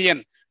 not billion,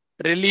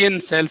 trillion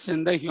cells in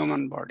the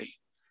human body.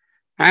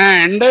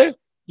 And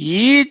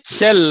each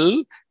cell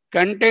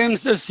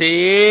contains the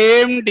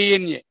same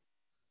DNA.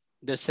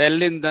 The cell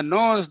in the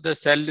nose, the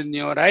cell in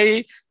your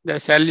eye, the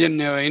cell in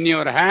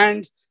your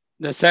hands,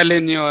 the cell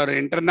in your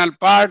internal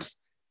parts.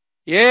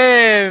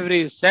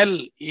 Every cell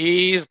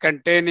is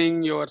containing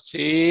your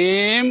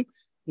same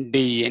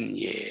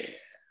DNA.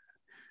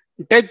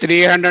 అంటే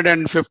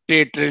 350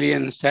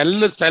 trillion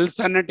cells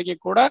అన్నిటికీ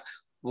కూడా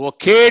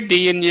ఒకే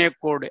DNA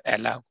code.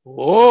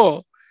 ఎలాగో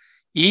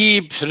ఈ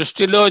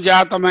సృష్టిలో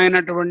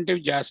జాతమైనటువంటి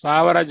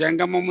స్థావర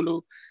జంగమములు,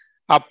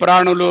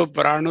 అప్రాణులు,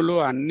 ప్రాణులు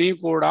అన్నీ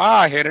కూడా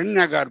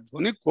హిరణ్య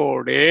గర్భుని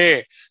కోడే,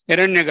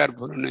 హిరణ్య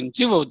గర్భుని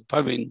నుంచి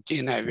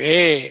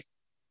ఉద్భవించినవే.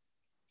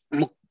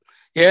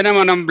 ఏదైనా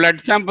మనం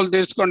బ్లడ్ శాంపుల్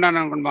తీసుకుంటాను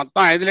అనుకోండి,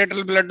 మొత్తం 5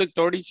 లీటర్ల బ్లడ్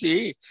తోడిచి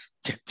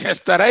చెక్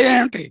చేస్తారా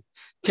ఏమిటి?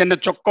 చిన్న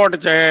చుక్కోటి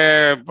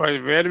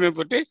వేలిమి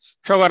పుట్టి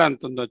షుగర్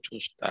ఎంత ఉందో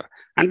చూస్తారు.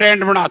 అంటే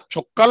ఏంటంటే ఆ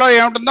చుక్కలో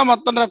ఏముంటుందో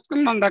మొత్తం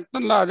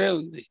రక్తంలో అదే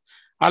ఉంది.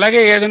 అలాగే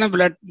ఏదైనా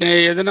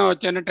ఏదైనా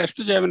వచ్చిన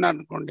టెస్ట్ చేయమన్నారు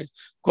అనుకోండి,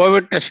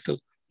 కోవిడ్ టెస్ట్,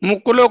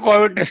 ముక్కులో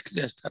కోవిడ్ టెస్ట్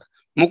చేస్తారు.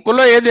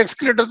 ముక్కులో ఏది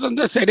ఎక్స్క్రీట్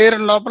అవుతుందో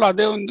శరీరం లోపల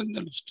అదే ఉందని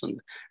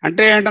తెలుస్తుంది.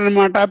 అంటే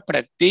ఏంటనమాట,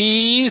 ప్రతి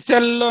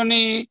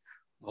సెల్లోని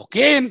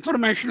ఒకే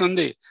ఇన్ఫర్మేషన్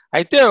ఉంది.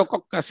 అయితే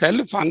ఒక్కొక్క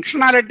సెల్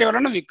ఫంక్షనాలిటీ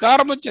వలన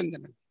వికారము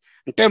చెందినది,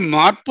 అంటే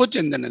మార్పు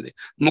చెందినది.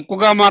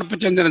 ముక్కుగా మార్పు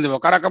చెందినది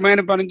ఒక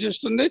రకమైన పని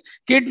చేస్తుంది,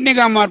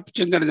 కిడ్నీగా మార్పు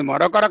చెందినది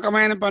మరొక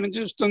రకమైన పని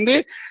చేస్తుంది.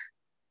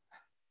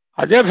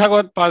 అదే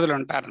భగవత్పాదులు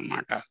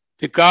అంటారనమాట,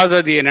 because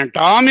of the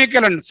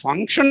anatomical and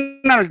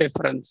functional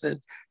differences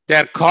they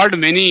are called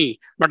many,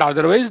 but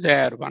otherwise they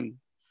are one.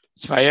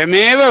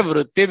 స్వయమేవ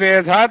వృత్తి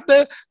భేదాత్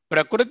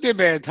ప్రకృతి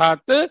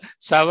భేదాత్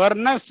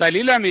సవర్ణ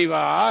సలిలమివ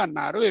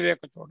అన్నారు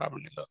వివేక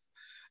చూడమణిలో.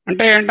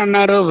 అంటే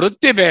ఏంటన్నారు?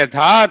 వృత్తి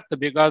భేదాత్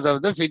because of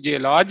the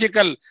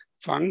physiological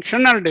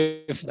functional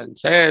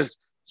differences.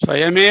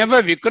 స్వయమేవ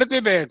వికృతి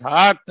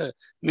భేదాత్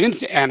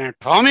means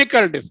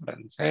anatomical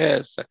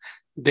differences.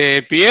 They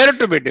appear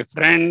to be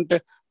different,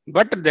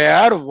 but they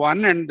are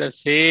one and the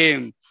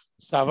same.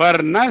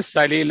 సవర్ణ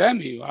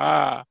సలిలమివా.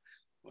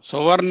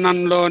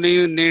 సువర్ణంలోని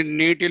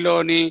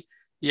నీటిలోని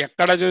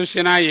ఎక్కడ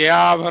చూసినా ఏ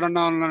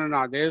ఆభరణంలో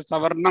అదే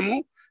సవర్ణము,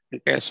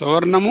 అంటే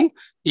సువర్ణము.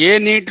 ఏ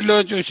నీటిలో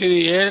చూసిన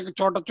ఏ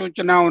చోట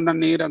చూసినా ఉన్న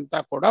నీరంతా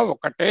కూడా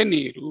ఒకటే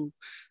నీరు.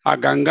 ఆ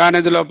గంగా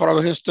నదిలో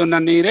ప్రవహిస్తున్న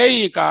నీరే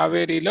ఈ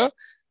కావేరీలో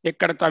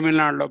ఇక్కడ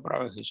తమిళనాడులో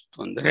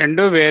ప్రవహిస్తుంది.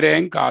 రెండు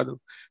వేరేం కాదు.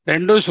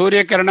 రెండు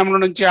సూర్యకిరణముల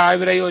నుంచి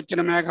ఆవిరై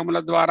వచ్చిన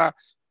మేఘముల ద్వారా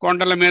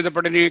కొండల మీద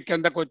పడి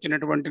కిందకు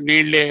వచ్చినటువంటి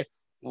నీళ్లే.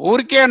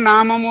 ఊరికే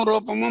నామము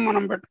రూపము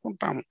మనం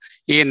పెట్టుకుంటాము.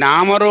 ఈ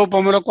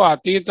నామరూపములకు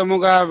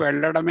అతీతముగా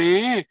వెళ్ళడమే,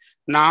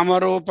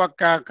 నామరూప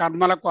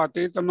కర్మలకు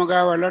అతీతముగా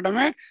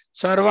వెళ్ళడమే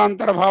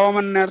సర్వాంతర్భావం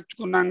అని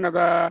నేర్చుకున్నాం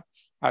కదా.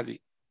 అది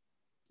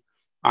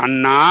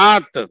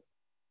అన్నాత్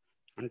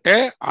అంటే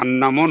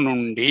అన్నము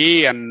నుండి,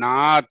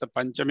 అన్నాత్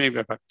పంచమీ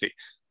విభక్తి,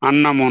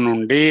 అన్నము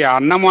నుండి.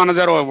 అన్నము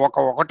అన్నదారు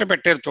ఒకటి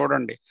పెట్టారు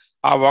చూడండి,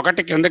 ఆ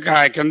ఒకటి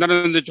కింద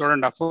నుండి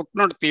చూడండి, ఆ ఫుట్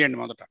నోట్ తీయండి.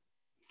 మొదట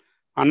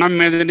అన్నం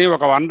మీదని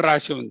ఒక 1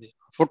 రాసి ఉంది,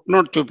 ఫుట్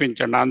నోట్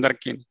చూపించండి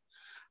అందరికీ.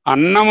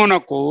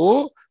 అన్నమునకు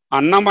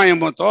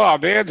అన్నమయముతో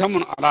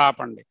అభేదమును, అలా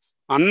ఆపండి.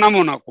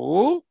 అన్నమునకు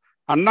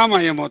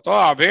అన్నమయముతో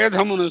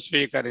అభేదమును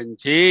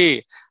స్వీకరించి,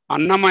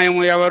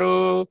 అన్నమయము ఎవరు?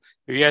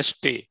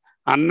 వ్యష్టి.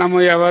 అన్నము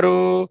ఎవరు?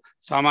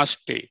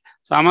 సమష్టి.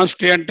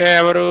 సమష్టి అంటే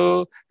ఎవరు?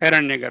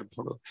 హిరణ్య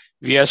గర్భుడు.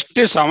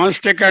 వ్యష్టి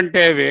సమష్టి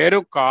కంటే వేరు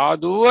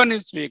కాదు అని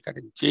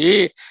స్వీకరించి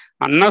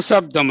అన్న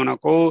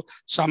శబ్దమునకు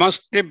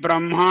సమష్టి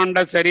బ్రహ్మాండ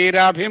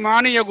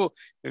శరీరాభిమానియగు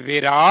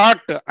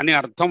విరాట్ అని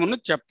అర్థమును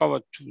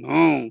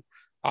చెప్పవచ్చును.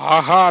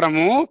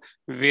 ఆహారము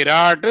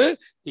విరాట్,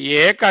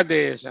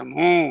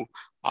 ఏకదేశము.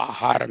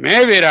 ఆహారమే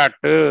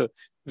విరాట్,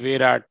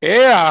 విరాటే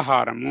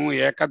ఆహారము.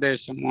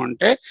 ఏకదేశము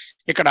అంటే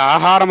ఇక్కడ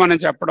ఆహారం అని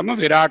చెప్పడము,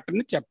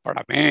 విరాట్ని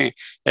చెప్పడమే.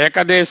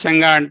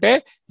 ఏకదేశంగా అంటే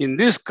ఇన్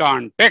దిస్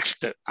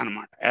కాంటెక్స్ట్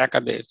అన్నమాట.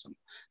 ఏకదేశం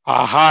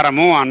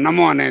ఆహారము,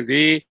 అన్నము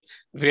అనేది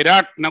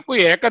విరాట్నకు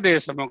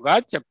ఏకదేశముగా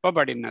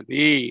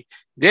చెప్పబడినది.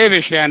 ఇదే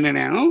విషయాన్ని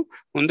నేను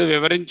ముందు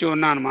వివరించి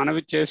ఉన్నాను,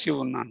 మనవి చేసి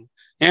ఉన్నాను.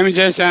 ఏమి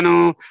చేశాను?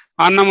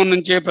 అన్నము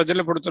నుంచి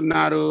ప్రజలు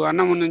పుడుతున్నారు,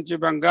 అన్నము నుంచి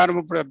బంగారం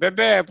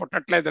బెబ్బే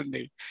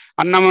పుట్టట్లేదండి.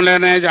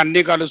 అన్నములోనే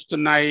అన్నీ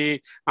కలుస్తున్నాయి.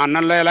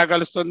 అన్నంలో ఎలా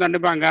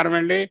కలుస్తుందండి బంగారం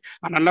వెళ్ళి?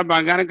 అన్నంలో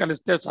బంగారం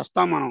కలిస్తే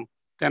చస్తాం మనం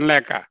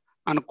తినలేక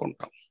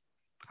అనుకుంటాం.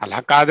 అలా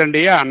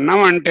కాదండి.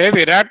 అన్నం అంటే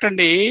విరాట్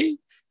అండి.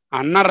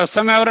 అన్న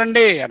రసం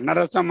ఎవరండి?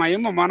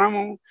 అన్నరసమయము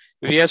మనము.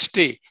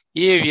 వ్యష్టి.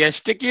 ఈ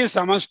వ్యష్టికి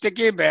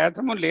సమష్టికి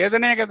భేదము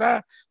లేదనే కదా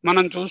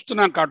మనం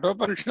చూస్తున్నాం.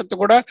 కఠోపనిషత్తు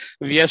కూడా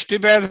వ్యష్టి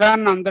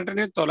భేదాన్ని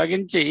అంతటిని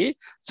తొలగించి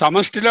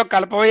సమష్టిలో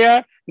కలపవయ్యా,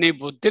 నీ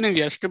బుద్ధిని,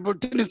 వ్యష్టి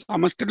బుద్ధిని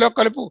సమష్టిలో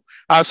కలుపు.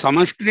 ఆ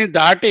సమష్టిని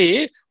దాటి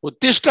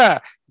ఉత్తిష్ట,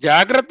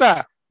 జాగ్రత్త,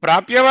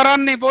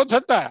 ప్రాప్యవరాన్ని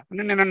బోధత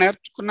అని నిన్న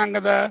నేర్చుకున్నాం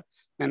కదా.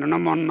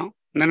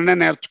 నిన్ననే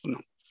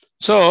నేర్చుకున్నాం.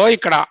 సో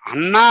ఇక్కడ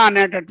అన్న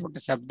అనేటటువంటి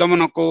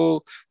శబ్దమునకు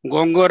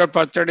గోంగూర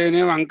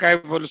పచ్చడిని వంకాయ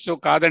పులుసు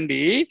కాదండి.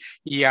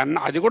 ఈ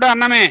అన్న అది కూడా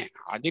అన్నమే.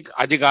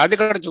 అది కాదు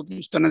ఇక్కడ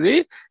చూపిస్తున్నది.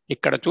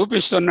 ఇక్కడ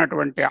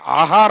చూపిస్తున్నటువంటి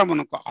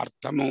ఆహారమునకు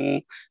అర్థము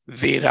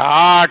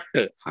విరాట్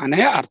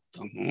అనే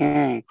అర్థము.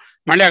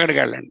 మళ్ళీ అక్కడికి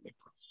వెళ్ళండి,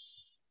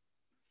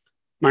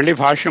 మళ్ళీ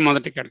భాష్యం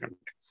మొదటికి వెళ్ళండి.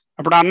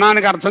 అప్పుడు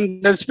అన్నానికి అర్థం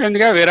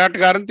తెలిసిపోయిందిగా, విరాట్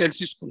గారని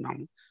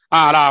తెలిసిసుకున్నాము.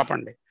 అలా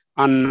ఆపండి.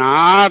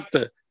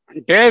 అన్నాత్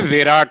అంటే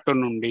విరాట్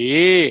నుండి,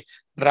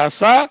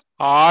 రస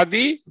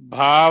ఆది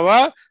భావ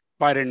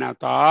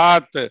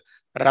పరిణతాత్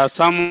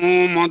రసము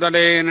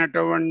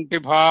మొదలైనటువంటి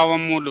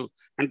భావములు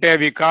అంటే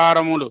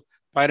వికారములు,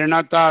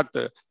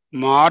 పరిణతాత్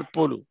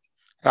మార్పులు,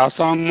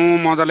 రసము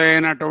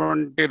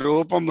మొదలైనటువంటి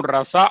రూపము,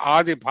 రస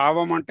ఆది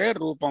భావం అంటే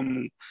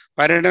రూపము,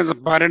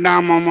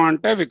 పరిణామము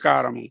అంటే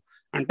వికారము,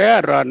 అంటే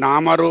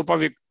నామరూప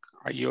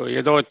అయ్యో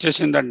ఏదో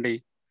వచ్చేసిందండి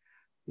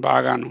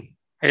బాగాను.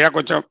 అయ్యా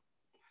కొంచెం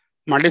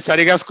మళ్ళీ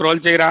సరిగా స్క్రోల్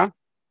చేయరా,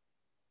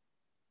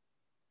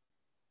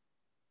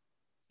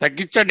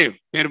 తగ్గించండి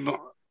మీరు,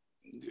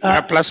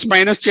 ప్లస్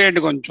మైనస్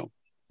చేయండి కొంచెం,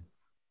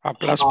 ఆ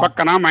ప్లస్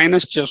పక్కన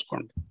మైనస్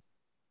చేసుకోండి.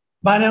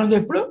 బాగానే ఉంది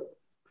ఇప్పుడు?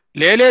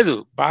 లేదు,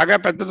 బాగా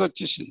పెద్దది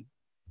వచ్చేసింది.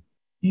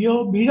 అయ్యో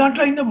మీ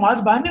దాంట్లో అయిందో,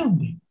 మాది బాగానే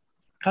ఉంది,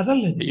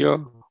 కదలలేదు. అయ్యో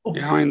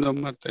ఏమైందో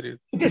మరి తెలియదు.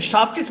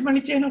 స్టాప్ చేసి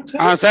మళ్ళీ చేయను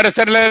ఒకసారి. సరే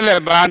సరే,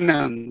 లేదు బాగానే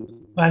ఉంది,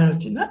 బాగానే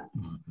వచ్చిందా?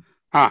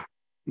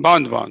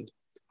 బాగుంది.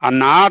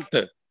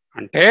 అన్నాత్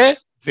అంటే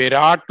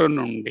విరాట్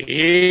నుండి,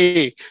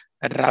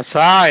 రస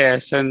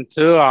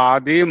ఎసెన్స్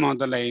ఆది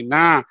మొదలైన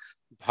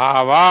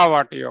భావ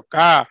వాటి యొక్క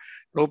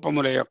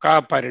రూపముల యొక్క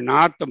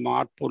పరిణాత్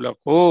మార్పుల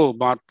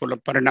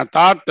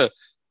పరిణతాత్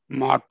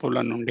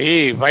మార్పుల నుండి,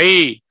 వై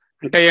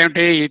అంటే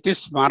ఏమిటి, ఇది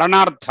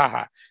స్మరణార్థ.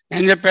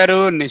 ఏం చెప్పారు,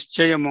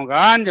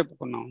 నిశ్చయముగా అని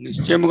చెప్పుకున్నాం.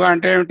 నిశ్చయముగా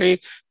అంటే ఏమిటి,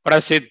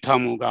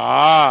 ప్రసిద్ధముగా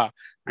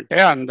అంటే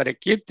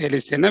అందరికీ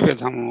తెలిసిన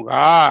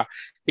విధముగా.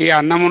 ఈ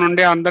అన్నము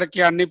నుండి అందరికీ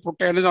అన్ని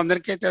పుట్టేది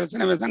అందరికీ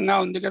తెలిసిన విధంగా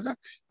ఉంది కదా,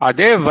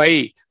 అదే వై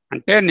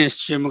అంటే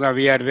నిశ్చయముగా.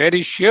 We are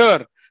very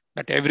sure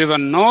that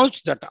everyone knows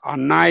that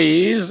అన్నా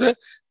ఈజ్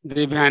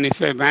ది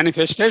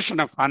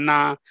మేనిఫెస్టేషన్ ఆఫ్ అన్నా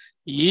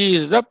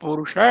ఈజ్ ద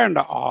పురుష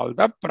అండ్ ఆల్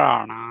ద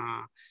ప్రాణ.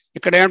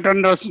 ఇక్కడ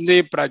ఏమిటంటే వస్తుంది,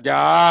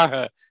 ప్రజా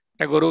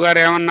అంటే గురుగారు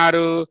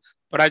ఏమన్నారు,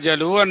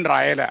 ప్రజలు అని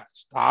రాయలే,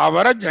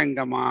 స్థావర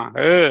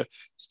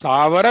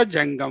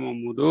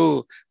జంగమములు,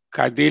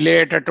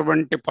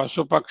 కదిలేటటువంటి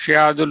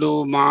పశుపక్ష్యాదులు,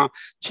 మా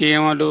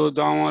చీమలు,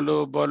 దోమలు,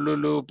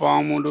 బల్లులు,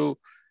 పాములు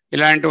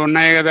ఇలాంటివి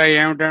ఉన్నాయి కదా.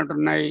 ఏమిటేమిటి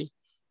ఉన్నాయి,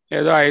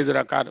 ఏదో 5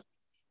 రకాలు.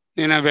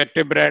 నేను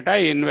వెర్టిబ్రేటా,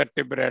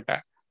 ఇన్వెర్టిబ్రేటా,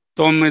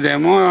 9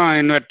 ఏమో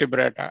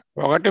ఇన్వెర్టిబ్రేటా,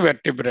 1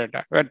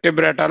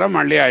 వెర్టిబ్రేటాలో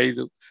మళ్ళీ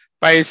 5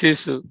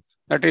 Pisces,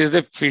 that is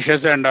the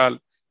fishes and all,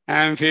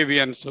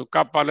 amphibians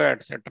కప్పలు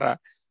ఎట్సెట్రా.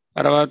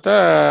 తర్వాత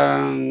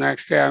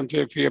next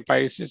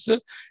Pisces,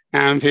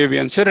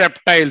 amphibians,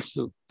 reptiles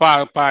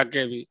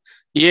పాకేవి,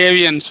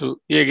 ఏవియన్స్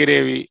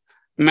ఎగిరేవి,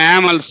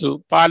 mammals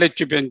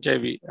పాలిచ్చి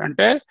పెంచేవి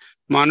అంటే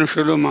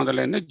మనుషులు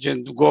మొదలైన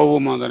గోవు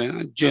మొదలైన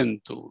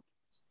జంతువులు.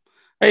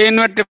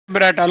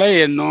 ఇన్వర్టిబ్రేటాలో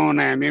ఎన్నో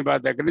ఉన్నాయి, అమీబా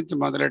దగ్గర నుంచి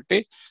మొదలెట్టి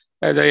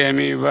ఏదో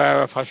అమీబా,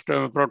 ఫస్ట్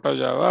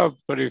ప్రోటోజోవా,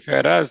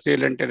 పొరిఫెరా,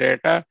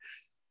 సీలెంటిరేటా,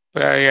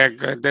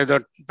 ఏదో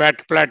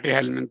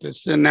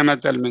ప్లాటిహెల్మింథిస్,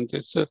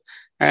 నెమథెల్మింథిస్,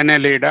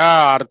 ఎనెలిడా,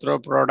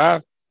 ఆర్థ్రోప్రోడా,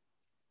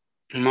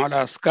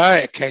 మొలాస్కా,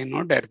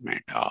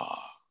 ఎకైనోడెర్మేటా.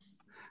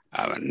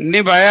 అవన్నీ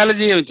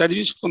బయాలజీ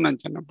చదివించుకున్నాను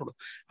చిన్నప్పుడు.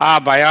 ఆ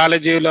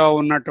బయాలజీలో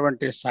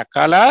ఉన్నటువంటి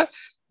సకల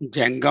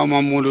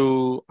జంగమములు,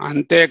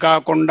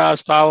 అంతేకాకుండా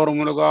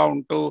స్థావరములుగా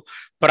ఉంటూ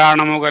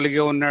ప్రాణము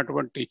కలిగి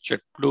ఉన్నటువంటి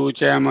చెట్లు,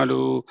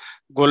 చేమలు,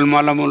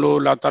 గుల్మలములు,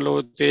 లతలు,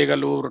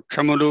 తీగలు,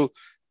 వృక్షములు,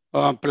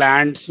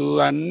 ప్లాంట్స్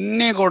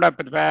అన్నీ కూడా,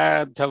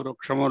 పెద్ద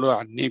వృక్షములు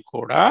అన్నీ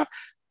కూడా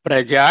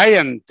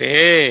ప్రజాయంతే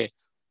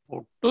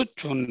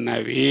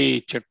పుట్టుచున్నవి.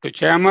 చెట్టు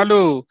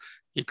చేమలు,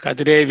 ఈ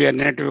కదిరేవి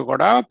అనేటివి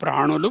కూడా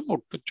ప్రాణులు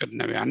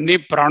పుట్టుచున్నవి, అన్ని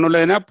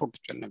ప్రాణులైనా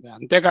పుట్టుచున్నవి.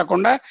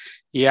 అంతేకాకుండా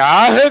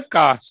యాహ్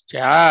కాశ్చ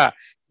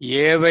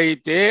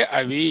ఏవైతే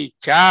అవి,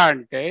 చా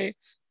అంటే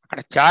అక్కడ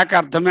చాకి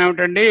అర్థం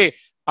ఏమిటండి,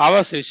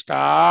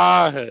 అవశిష్టా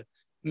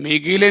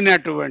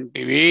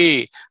మిగిలినటువంటివి.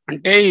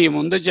 అంటే ఈ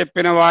ముందు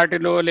చెప్పిన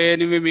వాటిలో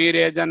లేనివి మీరు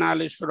ఏదైనా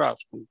లిస్టు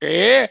రాసుకుంటే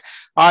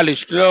ఆ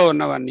లిస్టులో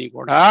ఉన్నవన్నీ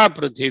కూడా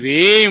పృథివీ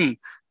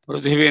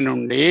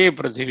నుండి,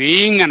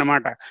 పృథివీంగ్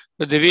అనమాట.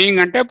 పృథివీంగ్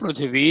అంటే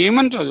పృథివీం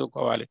అని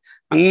చదువుకోవాలి.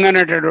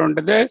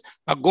 అనేటటువంటిది,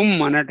 గుమ్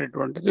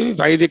అనేటటువంటిది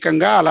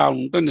వైదికంగా అలా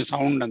ఉంటుంది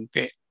సౌండ్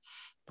అంతే.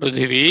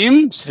 పృథివీం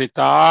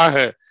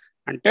శ్రితాహ్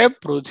అంటే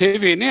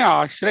పృథివిని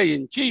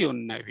ఆశ్రయించి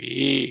ఉన్నవి.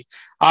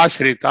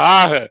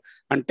 ఆశ్రితాహ్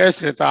అంటే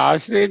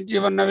ఆశ్రయించి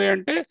ఉన్నవి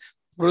అంటే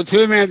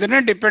పృథివీ మీదనే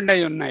డిపెండ్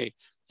అయి ఉన్నాయి.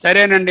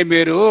 సరేనండి,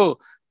 మీరు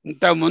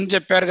ఇంత ముందు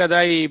చెప్పారు కదా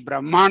ఈ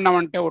బ్రహ్మాండం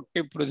అంటే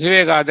ఒట్టి పృథివే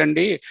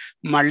కాదండి,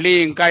 మళ్ళీ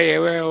ఇంకా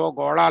ఏవేవో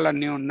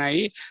గోళాలన్నీ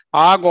ఉన్నాయి,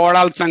 ఆ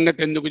గోళాల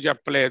సంగతి ఎందుకు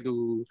చెప్పలేదు,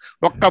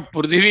 ఒక్క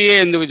పృథివీయే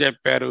ఎందుకు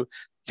చెప్పారు?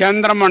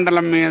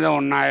 చంద్రమండలం మీద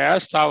ఉన్నాయా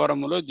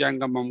స్థావరములు,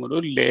 జంగమములు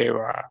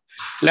లేవా?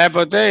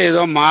 లేకపోతే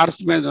ఏదో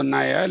మార్స్ మీద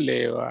ఉన్నాయా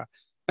లేవా?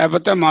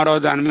 లేకపోతే మరో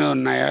దాని మీద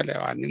ఉన్నాయా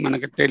లేవా? అని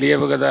మనకి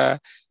తెలియవు కదా.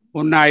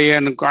 ఉన్నాయి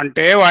అనుకో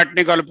అంటే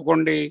వాటిని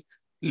కలుపుకోండి.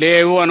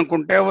 లేవు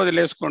అనుకుంటే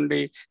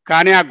వదిలేసుకోండి.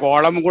 కానీ ఆ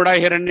గోళం కూడా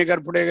హిరణ్య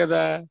గర్భుడే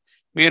కదా.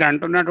 మీరు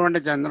అంటున్నటువంటి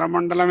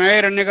చంద్రమండలమే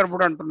హిరణ్య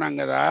గర్భుడు అంటున్నాం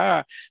కదా.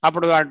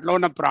 అప్పుడు వాటిలో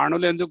ఉన్న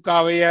ప్రాణులు ఎందుకు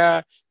కావయ్యా?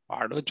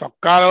 వాడు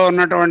చొక్కాలో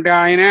ఉన్నటువంటి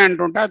ఆయనే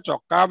అంటుంటే ఆ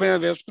చొక్కా మీద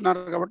వేసుకున్నారు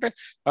కాబట్టి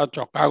ఆ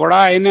చొక్కా కూడా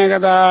ఆయనే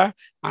కదా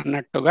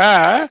అన్నట్టుగా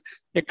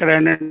ఇక్కడ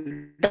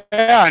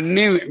ఏంటంటే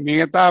అన్ని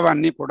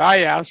మిగతావన్నీ కూడా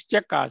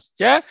యాశ్చ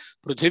కాశ్చ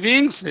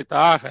పృథివీం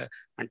శ్రితాః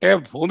అంటే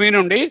భూమి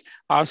నుండి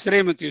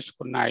ఆశ్రయం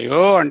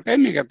తీసుకున్నాయో అంటే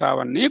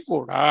మిగతావన్నీ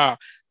కూడా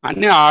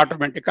అన్ని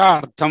ఆటోమేటిక్గా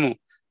అర్థము.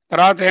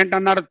 తర్వాత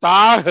ఏంటన్నారు?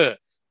 తాహ్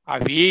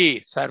అవి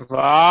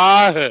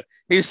సర్వాహ్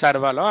ఈ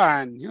సర్వలో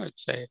అన్ని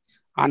వచ్చాయి.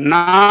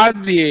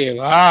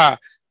 అన్నాద్యేవా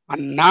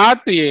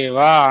అన్నాత్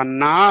ఏవా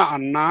అన్నా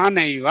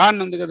అన్నానైవ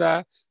అని ఉంది కదా.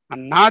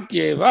 అన్నాత్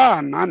ఏవ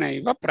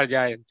అన్నానైవ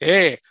ప్రజాయంతే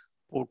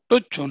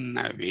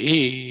పుట్టుచున్నవి.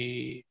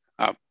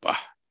 అబ్బా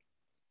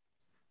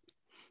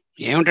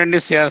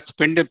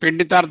ఏమిటండి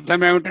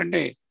పిండితార్థం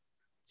ఏమిటండి?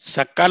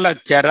 సకల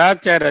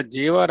చరాచర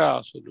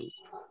జీవరాశులు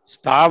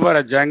స్థావర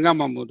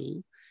జంగమములు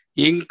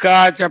ఇంకా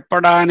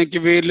చెప్పడానికి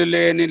వీలు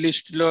లేని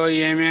లిస్టులో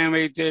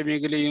ఏమేమైతే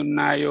మిగిలి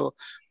ఉన్నాయో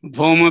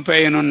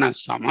భూమిపైనున్న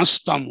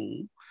సమస్తము,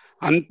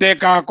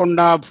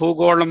 అంతేకాకుండా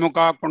భూగోళము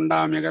కాకుండా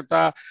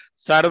మిగతా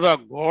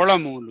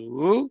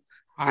సర్వగోళములు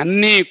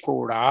అన్నీ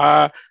కూడా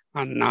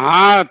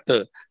అన్నాత్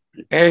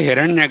అంటే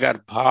హిరణ్య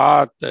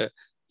గర్భాత్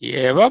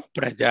ఏవ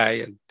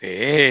ప్రజాయంతే.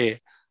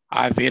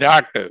 ఆ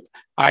విరాట్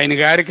ఆయన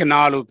గారికి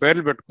 4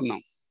 పేర్లు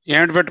పెట్టుకున్నాం.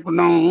 ఏమిటి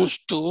పెట్టుకున్నాం?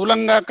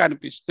 స్థూలంగా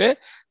కనిపిస్తే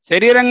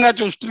శరీరంగా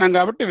చూస్తున్నాం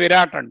కాబట్టి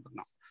విరాట్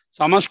అంటున్నాం,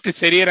 సమష్టి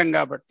శరీరం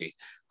కాబట్టి.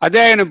 అదే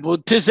ఆయన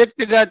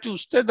బుద్ధిశక్తిగా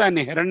చూస్తే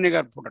దాన్ని హిరణ్య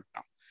గర్భుడు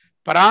అంటాం,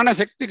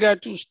 ప్రాణశక్తిగా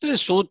చూస్తే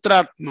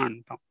సూత్రాత్మ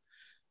అంటాం,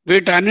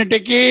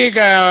 వీటన్నిటికీ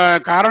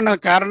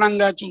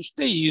కారణంగా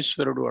చూస్తే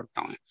ఈశ్వరుడు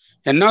అంటాం.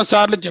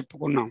 ఎన్నోసార్లు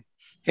చెప్పుకున్నాం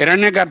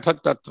హిరణ్య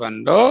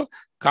గర్భతత్వంలో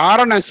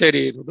కారణ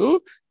శరీరుడు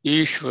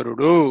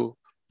ఈశ్వరుడు,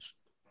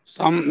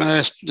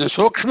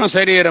 సూక్ష్మ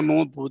శరీరము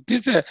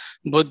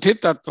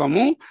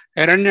బుద్ధితత్వము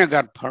హిరణ్య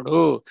గర్భుడు.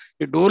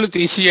 ఈ డూలు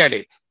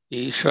తీసేయాలి.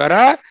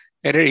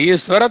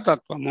 ఈశ్వర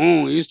తత్వము,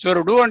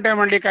 ఈశ్వరుడు అంటే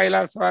మళ్ళీ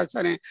కైలాసవాసి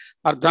అని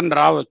అర్థం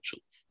రావచ్చు.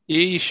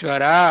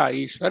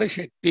 ఈశ్వర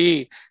శక్తి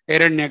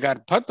హిరణ్య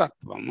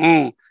గర్భతత్వము,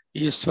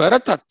 ఈశ్వర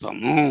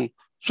తత్వము,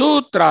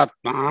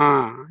 సూత్రాత్మ.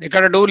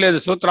 ఇక్కడ డూ లేదు,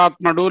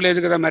 సూత్రాత్మ డూ లేదు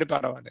కదా, మరి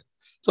పర్వాలేదు.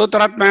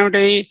 సూత్రాత్మ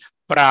ఏమిటి?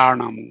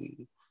 ప్రాణము.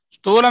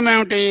 స్థూలం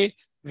ఏమిటి?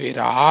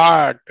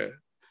 విరాట్.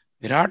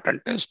 విరాట్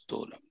అంటే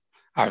స్థూలం.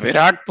 ఆ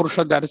విరాట్ పురుష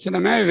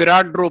దర్శనమే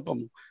విరాట్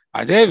రూపము,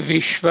 అదే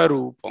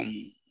విశ్వరూపం.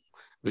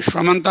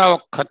 విశ్వమంతా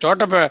ఒక్క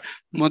చోట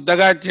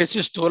ముద్దగా చేసి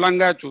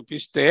స్థూలంగా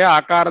చూపిస్తే,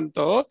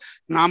 ఆకారంతో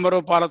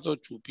నామరూపాలతో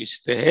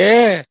చూపిస్తే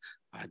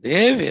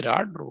అదే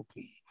విరాట్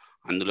రూపం.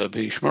 అందులో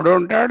భీష్ముడు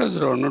ఉంటాడు,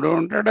 ద్రోణుడు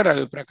ఉంటాడు,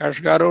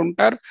 రవిప్రకాష్ గారు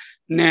ఉంటారు,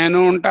 నేను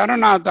ఉంటాను,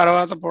 నా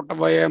తర్వాత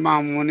పుట్టబోయే మా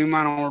ముని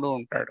మనవుడు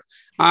ఉంటాడు.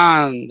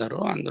 అందరూ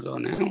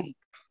అందులోనే ఉంటారు.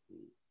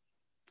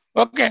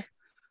 Okay,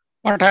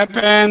 what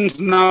happens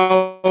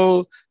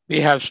now? We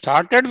have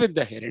started with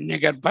the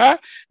Hiranyagarbha,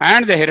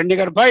 and the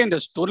Hiranyagarbha in the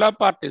Stula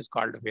part is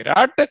called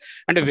Virat,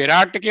 and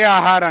Virat ki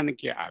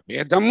ఆహారానికి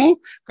అభేదము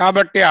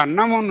కాబట్టి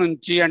అన్నము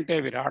నుంచి అంటే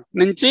విరాట్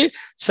నుంచి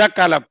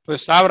సకల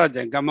స్థావర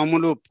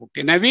జంగమములు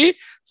పుట్టినవి.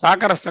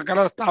 సకల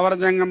స్థావర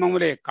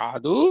జంగమములే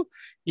కాదు,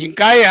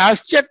 ఇంకా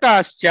యాశ్చ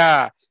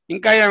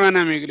ఇంకా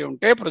ఏమైనా మిగిలి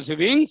ఉంటే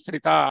పృథివీ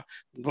శ్రిత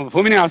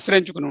భూమిని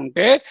ఆశ్రయించుకుని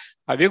ఉంటే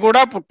అవి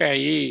కూడా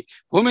పుట్టాయి.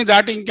 భూమి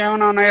దాటి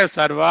ఇంకేమైనా ఉన్నాయో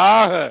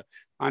సర్వాహ్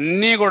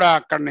అన్నీ కూడా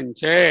అక్కడి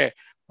నుంచే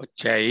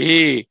వచ్చాయి.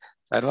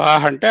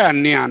 సర్వాహ్ అంటే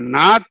అన్ని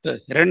అన్నాత్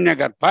హిరణ్య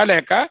గర్భ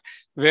లేక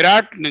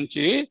విరాట్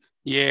నుంచి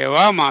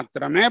ఏవా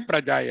మాత్రమే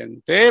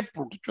ప్రజాయంతే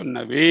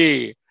పుట్టుచున్నవి.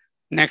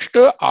 నెక్స్ట్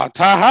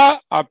అథః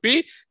అపి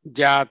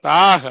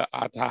జాతాః.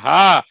 అథః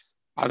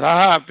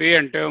అపి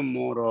అంటే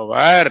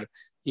మోరోవర్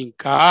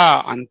ఇంకా,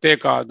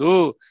 అంతేకాదు,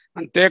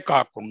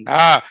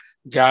 అంతేకాకుండా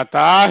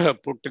జాతాః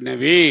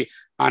పుట్టినవి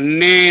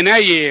అన్నేన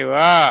ఏవ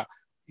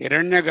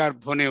హిరణ్య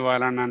గర్భుని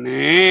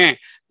వలననే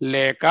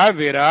లేక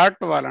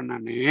విరాట్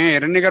వలననే.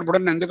 హిరణ్య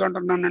గర్భుడని ఎందుకు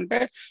అంటున్నానంటే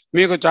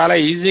మీకు చాలా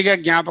ఈజీగా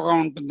జ్ఞాపకం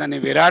ఉంటుందని.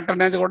 విరాట్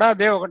అనేది కూడా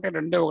అదే ఒకటే,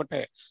 రెండే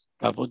ఒకటే.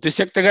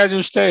 బుద్ధిశక్తిగా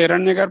చూస్తే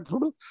హిరణ్య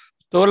గర్భుడు,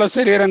 స్థూల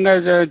శరీరంగా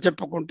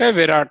చెప్పుకుంటే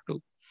విరాట్.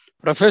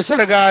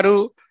 ప్రొఫెసర్ గారు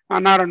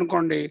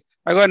అన్నారనుకోండి,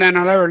 అగో నేను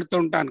అలా వెళ్తూ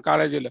ఉంటాను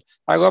కాలేజీలో,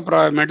 అగో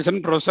మెడిసిన్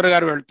ప్రొఫెసర్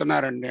గారు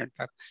వెళ్తున్నారండి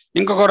అంటారు.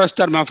 ఇంకొకరు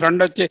వస్తారు, మా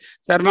ఫ్రెండ్ వచ్చి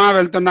శర్మ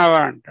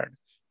వెళ్తున్నావా అంటాడు,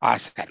 ఆ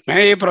శర్మే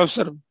ఈ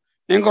ప్రొఫెసర్.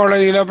 ఇంకోళ్ళు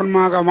ఈ లోపల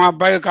మా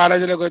అబ్బాయి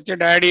కాలేజీలోకి వచ్చి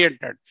డాడీ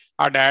అంటాడు,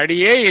 ఆ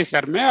డాడీయే ఈ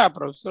శర్మే ఆ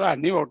ప్రొఫెసర్,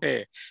 అన్నీ ఒకటే.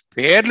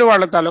 పేర్లు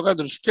వాళ్ళ తాలూకా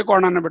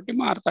దృష్టికోణాన్ని బట్టి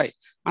మారుతాయి,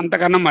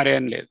 అంతకన్నా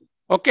మరేం లేదు.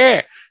 ఓకే,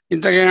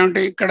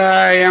 ఇంతకేమిటి ఇక్కడ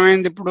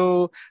ఏమైంది ఇప్పుడు?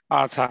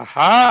 అథః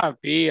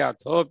అపి,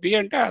 అథోపి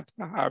అంటే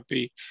అథః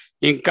అపి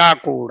ఇంకా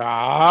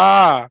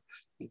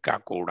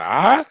కూడా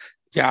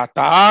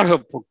జాతాః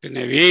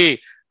పుట్టినవి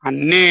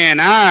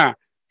అన్నేనా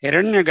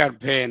హిరణ్య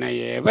గర్భేన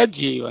ఏవ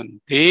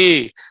జీవంతి.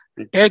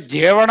 అంటే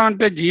జీవనం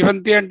అంటే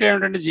జీవంతి అంటే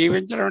ఏమిటండి?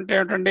 జీవించడం అంటే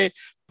ఏమిటండి?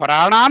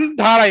 ప్రాణాన్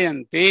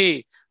ధారయంతి,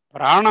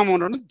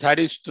 ప్రాణములను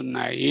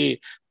ధరిస్తున్నాయి.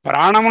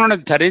 ప్రాణములను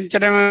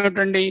ధరించడం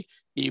ఏమిటండి?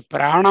 ఈ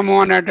ప్రాణము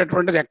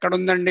అనేటటువంటిది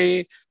ఎక్కడుందండి?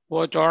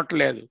 ఓ చోట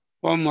లేదు,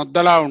 ఓ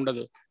ముద్దలా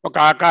ఉండదు, ఒక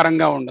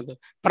ఆకారంగా ఉండదు.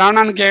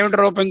 ప్రాణానికి ఏమిటి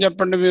రూపం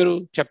చెప్పండి, మీరు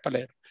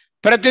చెప్పలేరు.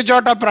 ప్రతి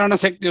చోట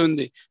ప్రాణశక్తి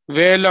ఉంది.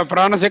 వేలో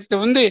ప్రాణశక్తి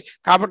ఉంది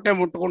కాబట్టి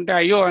ముట్టుకుంటే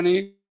అయ్యో అని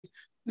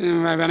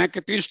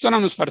వెనక్కి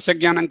తీస్తున్నాం, స్పర్శ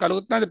జ్ఞానం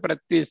కలుగుతుంది.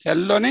 ప్రతి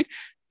సెల్లోని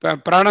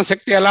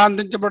ప్రాణశక్తి ఎలా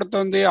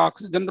అందించబడుతుంది?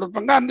 ఆక్సిజన్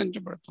రూపంగా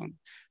అందించబడుతుంది.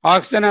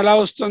 ఆక్సిజన్ ఎలా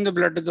వస్తుంది?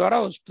 బ్లడ్ ద్వారా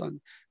వస్తుంది.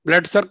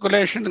 బ్లడ్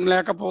సర్క్యులేషన్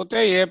లేకపోతే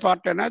ఏ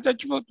పార్ట్ అయినా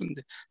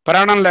చచ్చిపోతుంది,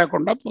 ప్రాణం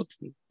లేకుండా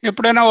పోతుంది.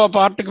 ఎప్పుడైనా ఓ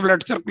పార్ట్కి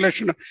బ్లడ్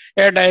సర్క్యులేషన్,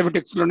 ఏ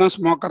డయాబెటిక్స్లోనో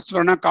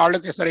స్మోకర్స్లోనో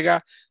కాళ్ళకి సరిగా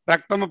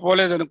రక్తం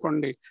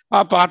పోలేదనుకోండి,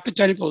 ఆ పార్ట్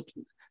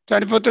చనిపోతుంది.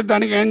 చనిపోతే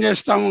దానికి ఏం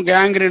చేస్తాము?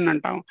 గ్యాంగ్రీన్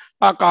అంటాం.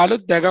 ఆ కాలు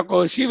తెగ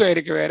కోసి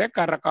వేరికి వేరే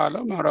కర్రకాలు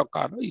మరో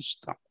కాలు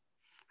ఇస్తాం.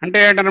 అంటే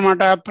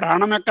ఏంటనమాట?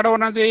 ప్రాణం ఎక్కడ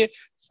ఉన్నది?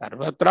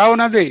 సర్వత్రా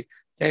ఉన్నది,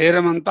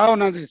 శరీరం అంతా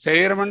ఉన్నది.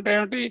 శరీరం అంటే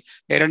ఏమిటి?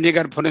 హిరణ్య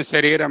గర్భుని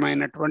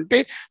శరీరమైనటువంటి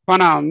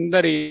మన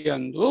అందరి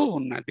యందు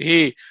ఉన్నది.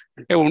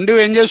 అంటే ఉండి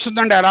ఏం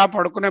చేస్తుందండి? ఎలా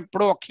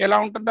పడుకునేప్పుడు ఒకేలా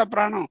ఉంటుందా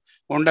ప్రాణం?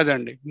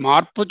 ఉండదండి,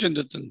 మార్పు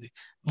చెందుతుంది,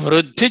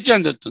 వృద్ధి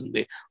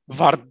చెందుతుంది.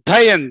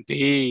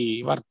 వర్ధయంతి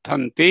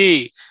వర్ధంతి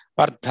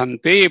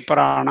వర్ధంతి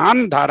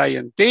ప్రాణాన్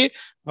ధారయంతి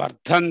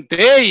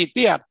వర్ధంతే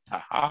ఇది అర్థ.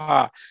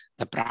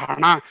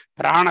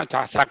 ప్రాణ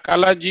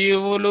సకల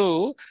జీవులు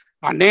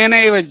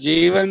అనేనైవ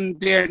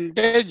జీవంతి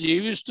అంటే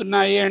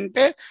జీవిస్తున్నాయి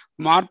అంటే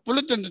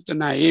మార్పులు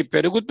చెందుతున్నాయి,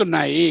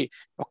 పెరుగుతున్నాయి.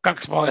 ఒక్క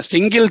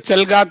సింగిల్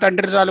సెల్గా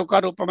తండ్రి తాలూకా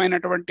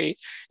రూపమైనటువంటి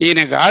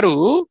ఈయన గారు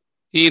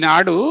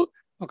ఈనాడు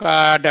ఒక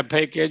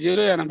 70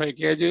 కేజీలు 80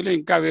 కేజీలు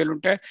ఇంకా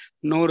వీలుంటే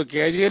 100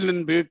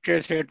 కేజీలను బీట్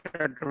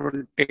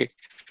చేసేటటువంటి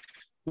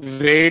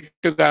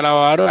వెయిట్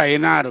గలవారు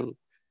అయినారు.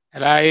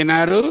 ఎలా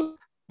అయినారు?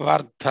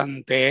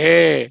 వర్ధంతే,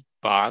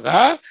 బాగా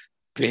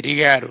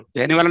పెరిగారు.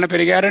 దేని వలన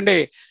పెరిగారండి?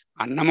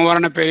 అన్నము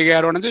వలన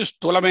పెరిగారు అనేది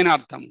స్థూలమైన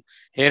అర్థం.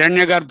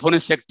 హిరణ్య గర్భుని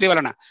శక్తి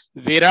వలన,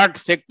 విరాట్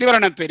శక్తి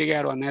వలన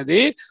పెరిగారు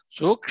అనేది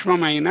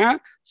సూక్ష్మమైన,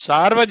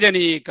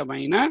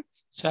 సార్వజనీకమైన,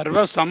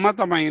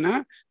 సర్వసమ్మతమైన,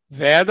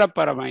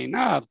 వేదపరమైన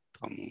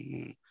అర్థము.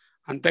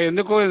 అంత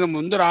ఎందుకు, ఇది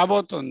ముందు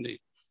రాబోతుంది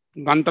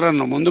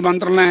మంత్రంలో. ముందు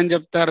మంత్రంలో ఏం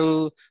చెప్తారు?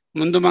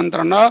 ముందు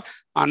మంత్రంలో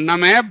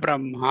అన్నమే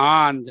బ్రహ్మ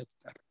అని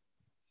చెప్తారు.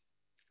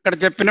 ఇక్కడ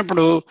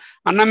చెప్పినప్పుడు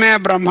అన్నమే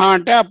బ్రహ్మ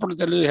అంటే అప్పుడు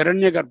తెలుసు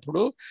హిరణ్య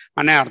గర్భుడు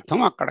అనే అర్థం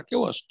అక్కడికి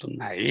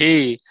వస్తున్నాయి.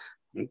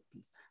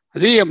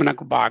 అది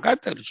మనకు బాగా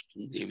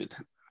తెలుస్తుంది ఈ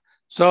విధంగా.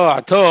 సో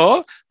అథో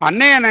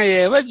అన్నేన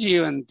ఏవ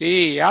జీవంతి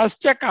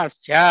యాశ్చ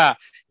కాశ్చ,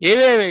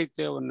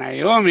 ఏవేవైతే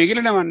ఉన్నాయో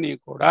మిగిలినవన్నీ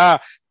కూడా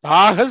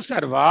తాహ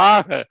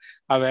సర్వాహ్,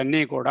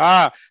 అవన్నీ కూడా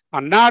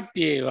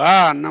అన్నాత్యేవ,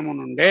 అన్నము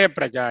నుండే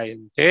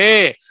ప్రజాయంతే,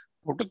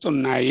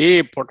 పుట్టుతున్నాయి.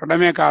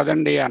 పుట్టడమే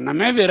కాదండి,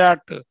 అన్నమే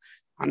విరాట్,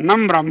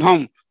 అన్నం బ్రహ్మం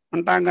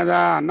అంటాం కదా,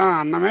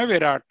 అన్నమే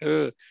విరాట్.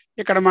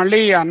 ఇక్కడ మళ్ళీ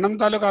అన్నం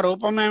తాలూకా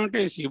రూపం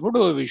ఏమిటి?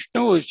 శివుడు,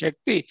 విష్ణువు,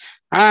 శక్తి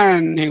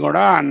అన్నీ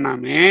కూడా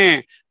అన్నమే.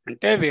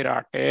 అంటే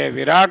విరాటే.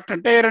 విరాట్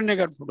అంటే హిరణ్య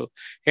గర్భుడు.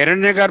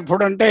 హిరణ్య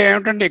గర్భుడు అంటే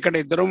ఏమిటండి? ఇక్కడ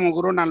 2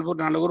 3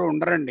 నలుగురు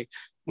ఉండరండి,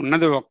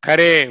 ఉన్నది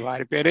ఒక్కరే.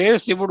 వారి పేరే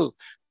శివుడు,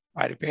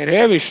 వారి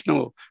పేరే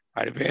విష్ణువు,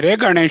 వారి పేరే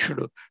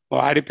గణేశుడు,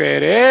 వారి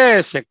పేరే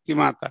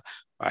శక్తిమాత,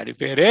 వారి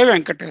పేరే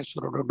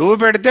వెంకటేశ్వరుడు. డూ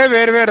పెడితే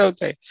వేరు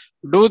అవుతాయి,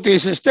 డూ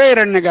తీసిస్తే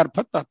హిరణ్య గర్భ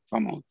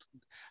తత్వం అవుతుంది.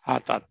 ఆ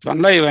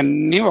తత్వంలో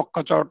ఇవన్నీ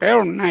ఒక్కచోటే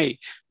ఉన్నాయి.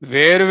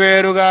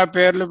 వేరువేరుగా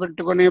పేర్లు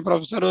పెట్టుకుని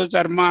ప్రొఫెసరు,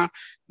 శర్మ,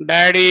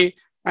 డాడీ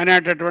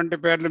అనేటటువంటి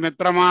పేర్లు,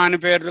 మిత్రమా అని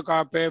పేర్లు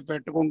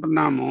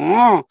పెట్టుకుంటున్నాము.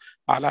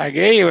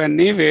 అలాగే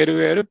ఇవన్నీ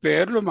వేరువేరు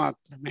పేర్లు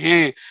మాత్రమే.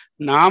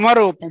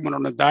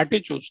 నామరూపములను దాటి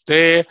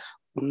చూస్తే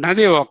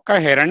ఉన్నది ఒక్క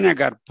హిరణ్య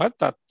గర్భ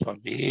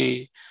తత్వమే.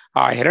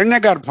 ఆ హిరణ్య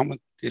గర్భము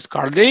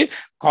తీసుకాళ్ళది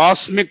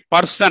కాస్మిక్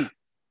పర్సన్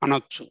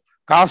అనొచ్చు.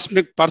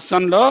 కాస్మిక్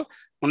పర్సన్ లో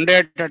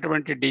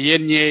ఉండేటటువంటి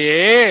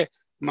డిఎన్ఏయే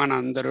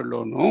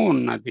మనందరిలోనూ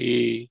ఉన్నది.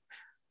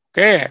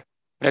 ఓకే,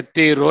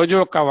 ప్రతిరోజు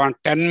ఒక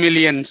 10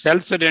 మిలియన్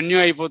సెల్స్ రెన్యూ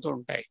అయిపోతూ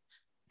ఉంటాయి.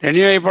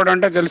 రెన్యూ అయిపోవడం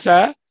అంటే తెలుసా?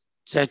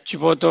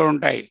 చచ్చిపోతూ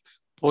ఉంటాయి.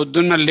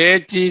 పొద్దున్న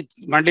లేచి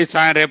మళ్ళీ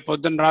రేపు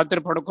పొద్దున్న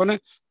రాత్రి పడుకొని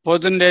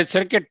పొద్దున్న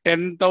లేచేసరికి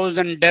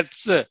 10,000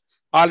 deaths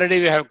already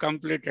we have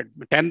completed.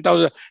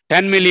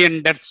 10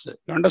 million deaths.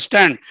 You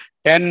understand?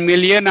 10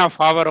 million of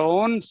our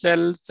own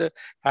cells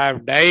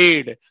have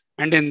died,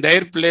 and in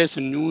their place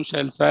new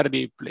cells are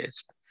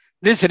replaced.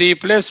 This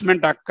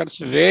replacement occurs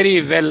very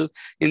well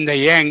in the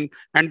young,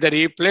 and the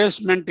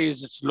replacement is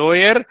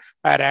slower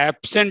or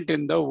absent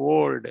in the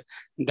old.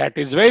 That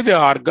is why the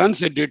organs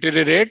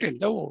deteriorate in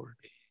the old,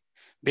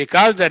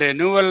 because the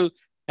renewal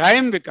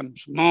time becomes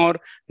more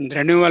and the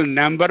renewal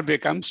number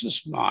becomes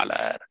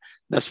smaller.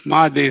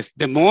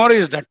 The more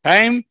is the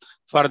time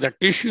for the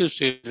tissues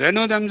to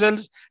renew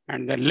themselves,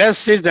 and the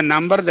less is the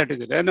number that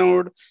is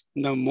renewed,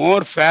 the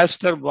more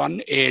faster one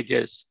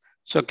ages.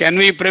 So can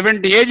we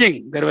prevent aging?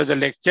 There was a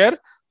lecture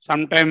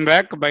some time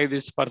back by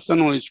this person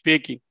who is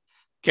speaking.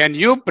 Can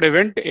you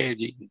prevent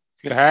aging?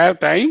 If you have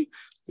time,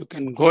 you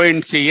can go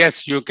and see. Yes,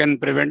 you can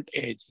prevent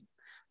aging.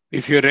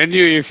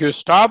 If you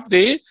stop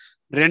the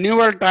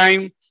renewal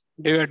time,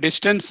 the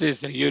distance is,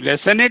 you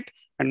lessen it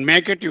and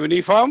make it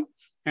uniform,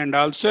 and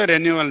also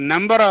renewal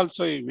number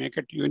also you make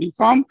it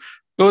uniform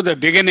to the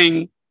beginning,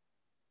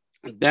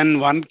 then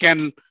one can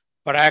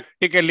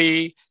practically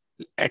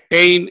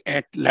attain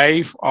a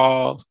life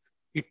of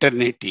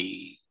eternity.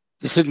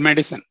 This is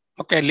medicine.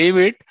 Okay, leave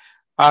it.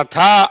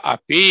 Atha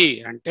api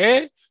అంటే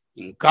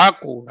ఇంకా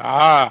కూడా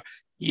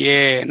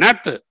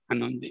ఏనత్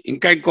అని ఉంది.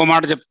 ఇంకా ఇంకో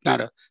మాట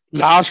చెప్తున్నారు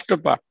last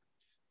part.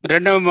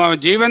 రెండవ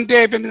జీవంతి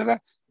అయిపోయింది కదా,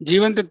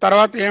 జీవంతి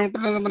తర్వాత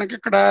ఏముంటున్నది మనకి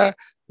ఇక్కడ?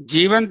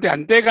 జీవంతి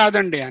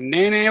అంతేకాదండి,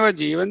 అన్నేనేవ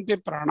జీవంతి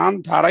ప్రాణాన్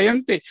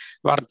ధారయంతి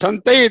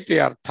వర్ధంతే ఇది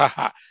అర్థ.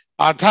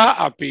 అథ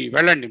అపి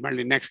వెళ్ళండి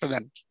మళ్ళీ నెక్స్ట్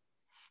దానికి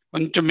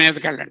కొంచెం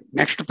మీదకి వెళ్ళండి,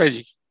 నెక్స్ట్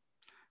పేజీకి.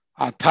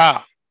 అథ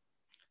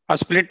ఆ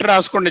స్ప్లిట్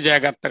రాసుకోండి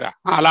జాగ్రత్తగా,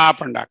 అలా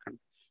ఆపండి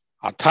ఆకండి.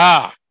 అథ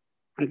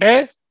అంటే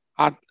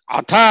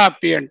అథ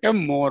అపి అంటే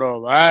మోర్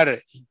ఓవర్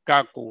ఇంకా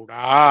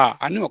కూడా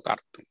అని ఒక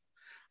అర్థం.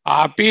 ఆ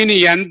అపిని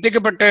ఎంతికి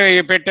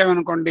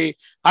పెట్టామనుకోండి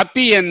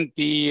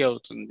అపియంతి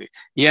అవుతుంది.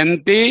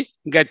 ఎంతి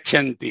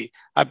గచ్చంతి,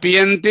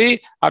 అపియంతి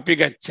అపి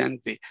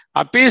గచ్చంతి.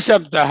 అపి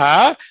శబ్ద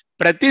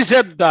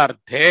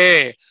ప్రతిశబ్దార్థే.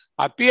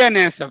 అపి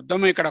అనే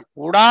శబ్దం ఇక్కడ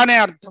కూడా అనే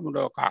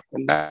అర్థంలో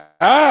కాకుండా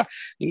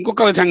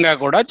ఇంకొక విధంగా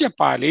కూడా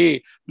చెప్పాలి.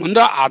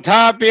 ముందు అథ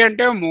అపి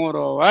అంటే మోర్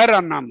ఓవర్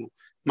అన్నాము,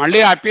 మళ్ళీ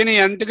అపిని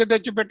ఎంతకి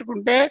తెచ్చి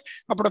పెట్టుకుంటే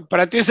అప్పుడు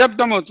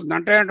ప్రతిశబ్దం అవుతుంది.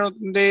 అంటే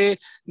ఏంటవుతుంది?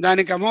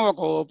 దానికేమో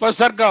ఒక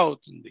ఉపసర్గ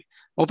అవుతుంది.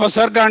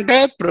 ఉపసర్గ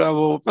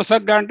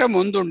అంటే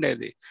ముందు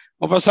ఉండేది.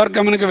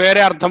 ఉపసర్గమునికి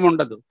వేరే అర్థం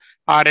ఉండదు.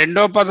 ఆ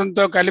రెండో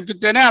పదంతో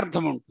కలిపితేనే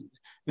అర్థం ఉంటుంది,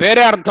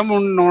 వేరే అర్థం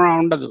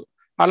ఉండదు.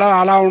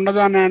 అలా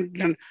ఉండదు అని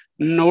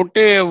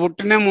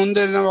ఉట్టినే ముందు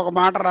ఒక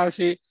మాట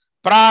రాసి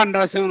ప్రా అని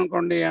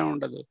రాసామనుకోండి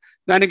ఏముండదు.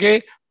 దానికి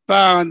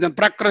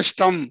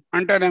ప్రకృష్టం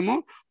అంటేనేమో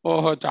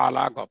ఓహో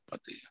చాలా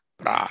గొప్పది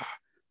ప్రా.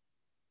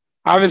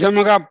 ఆ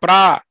విధముగా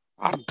ప్రా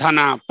అర్థన,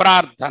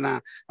 ప్రార్థన,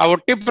 ఆ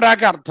ఒట్టి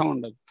ప్రాకి అర్థం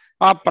ఉండదు.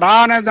 ఆ ప్రా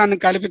అనే దాన్ని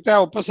కలిపితే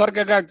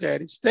ఉపసర్గగా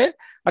చేరిస్తే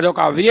అది ఒక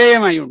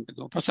అవ్యయం అయి ఉంటుంది.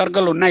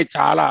 ఉపసర్గలు ఉన్నాయి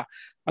చాలా,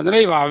 అందులో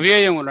ఇవి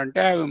అవ్యయములు.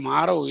 అంటే అవి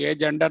మారవు, ఏ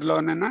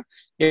జెండర్లోనైనా,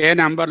 ఏ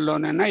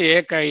నెంబర్లోనైనా,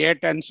 ఏ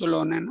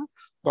టెన్స్లోనైనా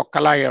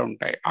ఒక్కలాగే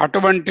ఉంటాయి.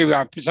 అటువంటివి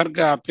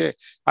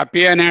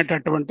అపి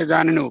అనేటటువంటి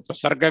దానిని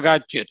ఉపసర్గగా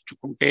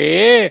చేర్చుకుంటే,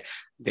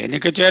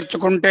 దేనికి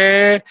చేర్చుకుంటే?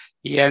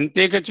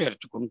 ఎంతికి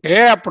చేర్చుకుంటే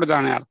అప్పుడు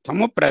దాని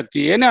అర్థము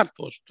ప్రతి అని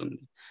అర్థం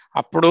వస్తుంది.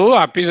 అప్పుడు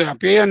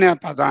అపి అనే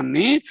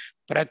పదాన్ని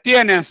ప్రతి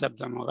అనే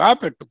శబ్దముగా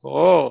పెట్టుకో.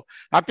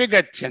 అపి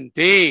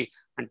గచ్చంతి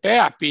అంటే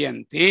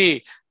అపియంతి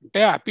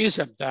అంటే అపి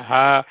శబ్ద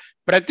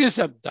ప్రతి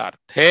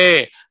శబ్దార్థే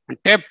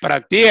అంటే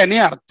ప్రతి అని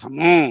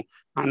అర్థము.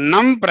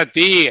 అన్నం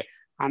ప్రతి,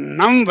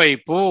 అన్నం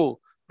వైపు.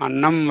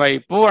 అన్నం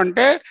వైపు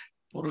అంటే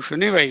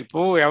పురుషుని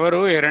వైపు,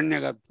 ఎవరు?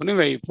 హిరణ్యగర్భుని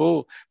వైపు.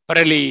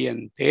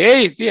 ప్రలీయంతే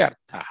ఇది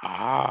అర్థ.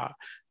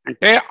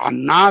 అంటే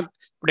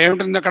ఇప్పుడు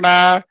ఏమిటుంది అక్కడ?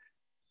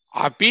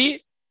 అపి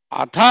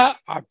అథ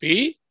అపి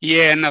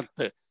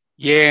ఏనత్.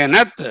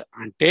 ఏనత్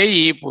అంటే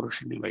ఈ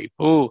పురుషుని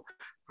వైపు,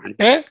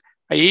 అంటే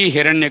ఈ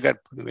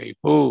హిరణ్యగర్భుని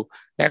వైపు,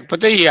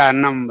 లేకపోతే ఈ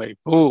అన్నం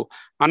వైపు.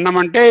 అన్నం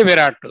అంటే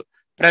విరాట్.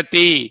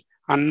 ప్రతి,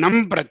 అన్నం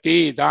ప్రతి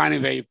దాని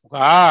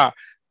వైపుగా,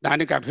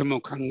 దానికి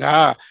అభిముఖంగా.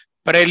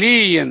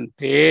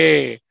 ప్రలీయంతే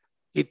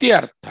ఇది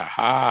అర్థ.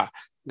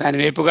 దాని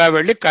వైపుగా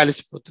వెళ్ళి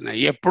కలిసిపోతున్నాయి.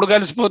 ఎప్పుడు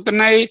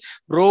కలిసిపోతున్నాయి?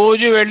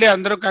 రోజు వెళ్ళి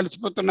అందరూ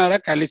కలిసిపోతున్నారా?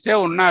 కలిసే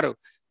ఉన్నారు,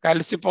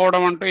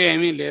 కలిసిపోవడం అంటూ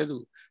ఏమీ లేదు.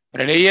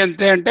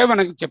 ప్రళయంతే అంటే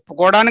మనకి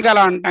చెప్పుకోవడానికి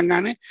అలా అంటాం,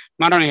 కానీ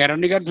మనం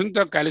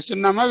హిరణ్యగర్భునితో కలిసి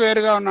ఉన్నామా,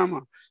 వేరుగా ఉన్నామా?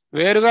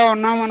 వేరుగా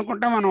ఉన్నాం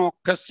అనుకుంటే మనం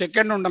ఒక్క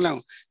సెకండ్ ఉండలేము.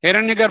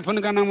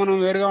 హిరణ్యగర్భుని కన్నా మనం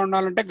వేరుగా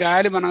ఉండాలంటే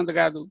గాలి మనది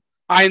కాదు,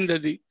 ఆయనది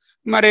అది.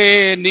 మరి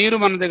నీరు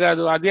మనది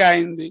కాదు, అది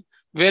ఆయనది.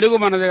 వెలుగు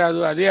మనది కాదు,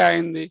 అది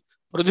ఆయనది.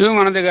 పృథివీ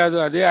మనది కాదు,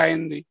 అది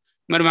ఆయనది.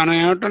 మరి మనం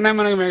ఏమిటున్నాయి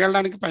మనకి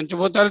మిగలడానికి?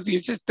 పంచభూతాలు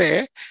తీసిస్తే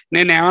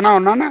నేను ఏమైనా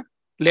ఉన్నానా?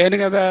 లేను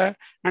కదా.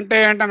 అంటే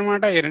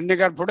ఏంటనమాట?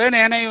 హిరణ్యగర్భుడే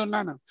నేనై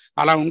ఉన్నాను.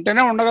 అలా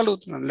ఉంటేనే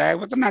ఉండగలుగుతున్నాను,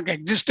 లేకపోతే నాకు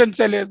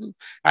ఎగ్జిస్టెన్సే లేదు.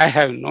 I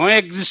have no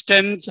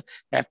existence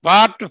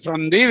apart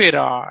from the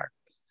Virat.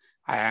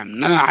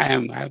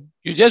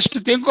 You just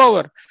think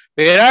over.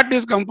 Virat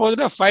is composed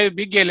of 5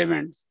 big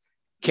elements.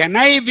 Can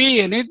I be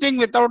anything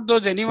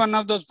without any one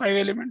of those 5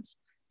 elements?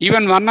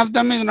 Even one of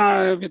them is not,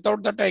 without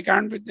that I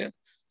can't be there.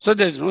 So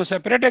there's no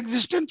separate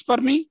existence for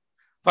me,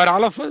 for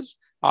all of us.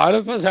 All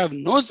of us have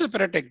no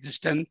separate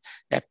existence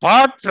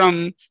apart from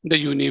the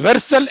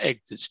universal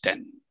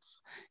existence.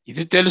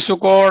 ఇది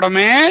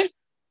తెలుసుకోవడమే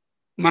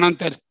మనం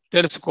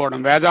తెలుసుకోవడం.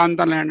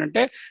 వేదాంతంలో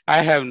ఏంటంటే I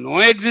have no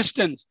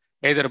existence,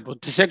 ఏదైనా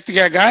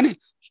బుద్ధిశక్తిగా కానీ,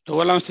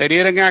 స్థూలం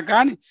శరీరంగా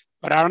కానీ,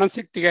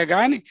 ప్రాణశక్తిగా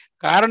కానీ,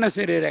 కారణ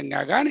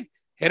శరీరంగా కానీ,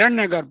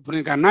 హిరణ్య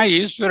గర్భుని కన్నా,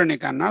 ఈశ్వరుని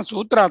కన్నా,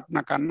 సూత్రాత్మ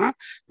కన్నా,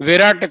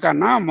 విరాట్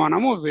కన్నా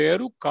మనము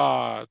వేరు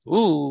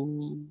కాదు.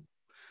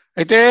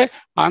 అయితే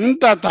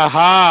అంతతః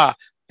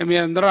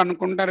మీరందరూ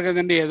అనుకుంటారు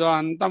కదండి, ఏదో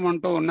అంతం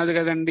అంటూ ఉన్నది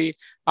కదండి,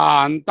 ఆ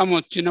అంతం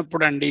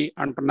వచ్చినప్పుడు అండి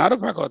అంటున్నారు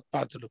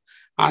భగవత్పాదులు.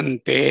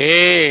 అంతే.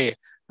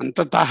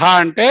 అంతతః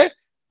అంటే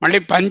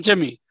మళ్ళీ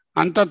పంచమి.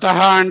 అంతతః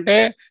అంటే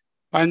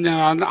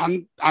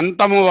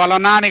అంతము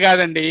వలన అని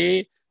కాదండి,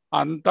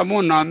 అంతము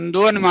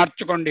నందు అని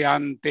మార్చుకోండి.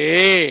 అంతే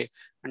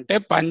అంటే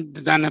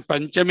దాని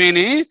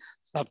పంచమిని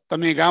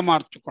సప్తమిగా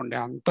మార్చుకోండి.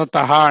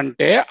 అంతతః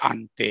అంటే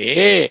అంతే.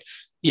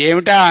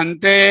 ఏమిటా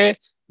అంతే?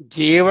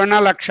 జీవన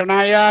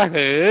లక్షణాయా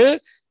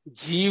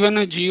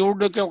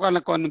జీవుడికి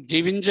కొన్ని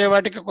జీవించే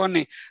వాటికి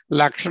కొన్ని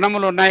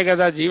లక్షణములు ఉన్నాయి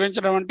కదా.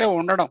 జీవించడం అంటే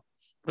ఉండడం,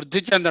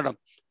 వృద్ధి చెందడం.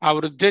 ఆ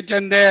వృద్ధి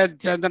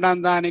చెందడం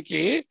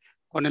దానికి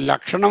కొన్ని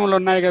లక్షణములు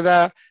ఉన్నాయి కదా.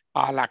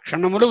 ఆ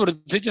లక్షణములు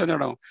వృద్ధి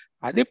చెందడం,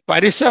 అది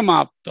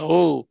పరిసమాప్తం,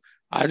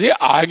 అది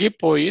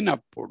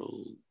ఆగిపోయినప్పుడు.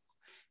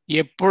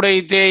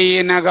 ఎప్పుడైతే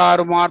ఈయన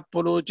గారు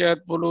మార్పులు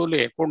చేర్పులు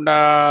లేకుండా,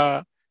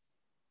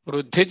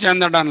 వృద్ధి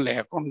చెందడం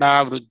లేకుండా,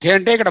 వృద్ధి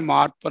అంటే ఇక్కడ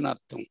మార్పుని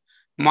అర్థం,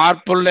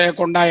 మార్పులు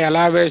లేకుండా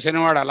ఎలా వేసిన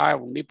వాడు అలా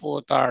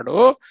ఉండిపోతాడో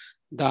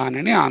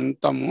దానిని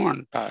అంతము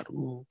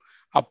అంటారు.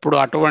 అప్పుడు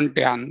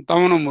అటువంటి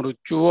అంతమును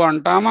మృత్యువు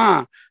అంటామా?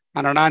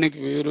 అనడానికి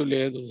వీలు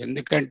లేదు.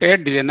 ఎందుకంటే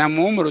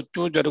దినము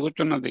మృత్యువు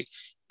జరుగుతున్నది.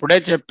 ఇప్పుడే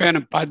చెప్పాను,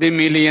 10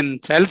 million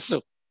cells,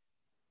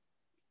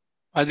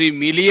 10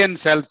 million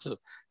cells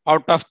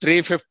out of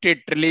 350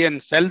 trillion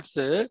cells,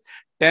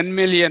 10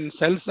 million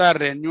cells are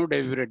renewed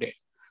every day.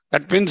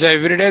 That means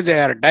every day they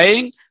are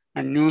dying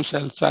and new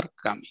cells are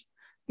coming.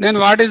 Then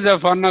what is the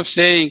fun of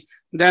saying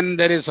then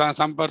there is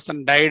some person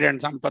died and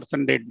some person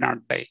did not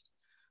die?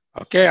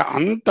 Okay,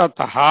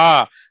 అంతతః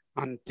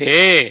అంతే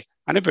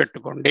అని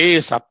పెట్టుకోండి.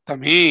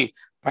 సప్తమి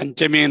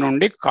పంచమి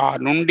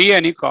నుండి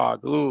అని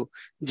కాదు.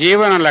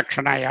 జీవన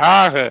లక్షణయా,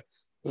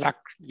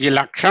 ఈ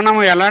లక్షణం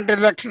ఎలాంటి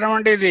లక్షణం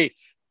అండి? ఇది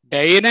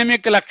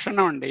డైనమిక్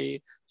లక్షణం అండి,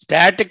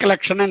 స్టాటిక్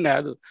లక్షణం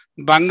కాదు.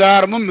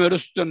 బంగారము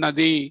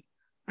మెరుస్తున్నది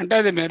అంటే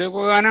అది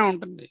మెరుగుగానే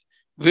ఉంటుంది.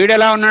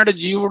 వీడెలా ఉన్నాడు?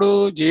 జీవుడు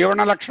జీవన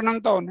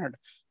లక్షణంతో ఉన్నాడు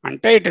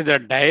అంటే ఇట్ ఇస్ అ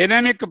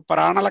డైనమిక్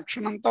ప్రాణ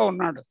లక్షణంతో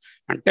ఉన్నాడు,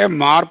 అంటే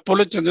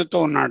మార్పులు చెందుతూ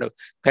ఉన్నాడు.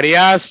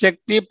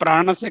 క్రియాశక్తి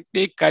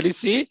ప్రాణశక్తి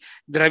కలిసి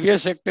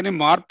ద్రవ్యశక్తిని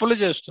మార్పులు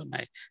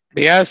చేస్తున్నాయి.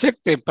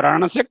 క్రియాశక్తి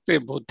ప్రాణశక్తి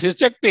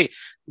బుద్ధిశక్తి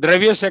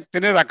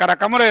ద్రవ్యశక్తిని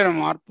రకరకములైన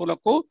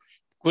మార్పులకు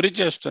గురి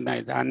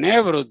చేస్తున్నాయి. దాన్నే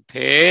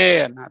వృద్ధే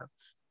అన్నారు.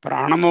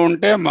 ప్రాణము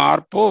ఉంటే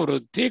మార్పు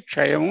వృద్ధి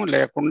క్షయము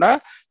లేకుండా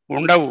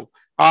ఉండవు.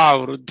 ఆ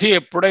వృద్ధి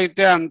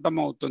ఎప్పుడైతే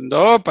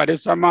అంతమవుతుందో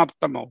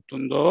పరిసమాప్తం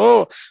అవుతుందో,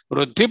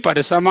 వృద్ధి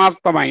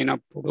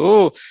పరిసమాప్తమైనప్పుడు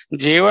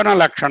జీవన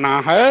లక్షణా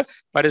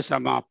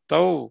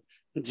పరిసమాప్తౌ,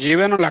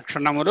 జీవన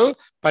లక్షణములు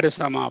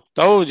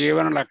పరిసమాప్తౌ.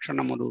 జీవన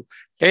లక్షణములు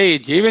అంటే ఈ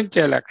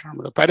జీవించే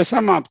లక్షణములు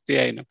పరిసమాప్తి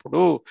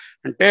అయినప్పుడు,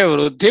 అంటే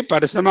వృద్ధి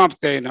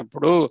పరిసమాప్తి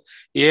అయినప్పుడు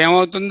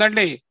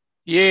ఏమవుతుందండి?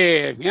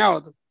 ఏమీ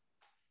అవదు.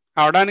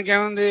 అవడానికి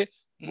ఏముంది?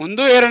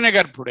 ముందు హిరణ్య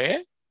గర్భుడే,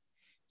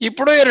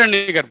 ఇప్పుడు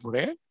హిరణ్య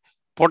గర్భుడే.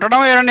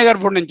 పుట్టడం హిరణ్య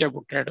గర్భుడి నుంచే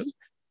పుట్టాడు.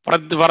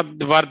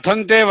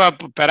 వర్ధంతే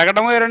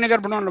పెరగడం హిరణ్య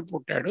గర్భుడు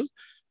పుట్టాడు.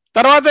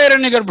 తర్వాత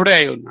హిరణ్య గర్భుడే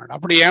అయి ఉన్నాడు.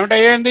 అప్పుడు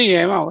ఏమిటయ్యింది?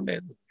 ఏమి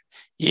అవ్వలేదు.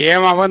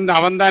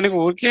 అవందానికి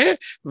ఊరికే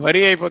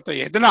వరి అయిపోతాయి.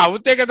 ఏదైనా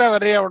అవుతే కదా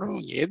వరి అవడం.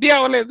 ఏది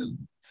అవ్వలేదు.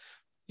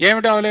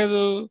 ఏమిటి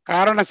అవ్వలేదు?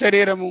 కారణ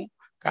శరీరము,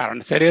 కారణ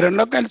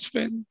శరీరంలో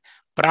కలిసిపోయింది.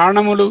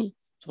 ప్రాణములు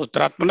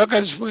సూత్రాత్మలో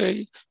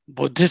కలిసిపోయాయి.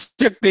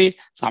 బుద్ధిశక్తి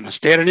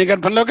సమష్టి హిరణ్య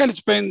గర్భంలో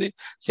కలిసిపోయింది.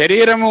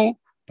 శరీరము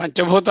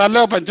పంచభూతాలు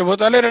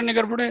హిరణ్య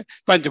గర్భుడే,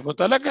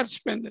 పంచభూతాల్లో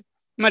కలిసిపోయింది.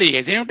 మరి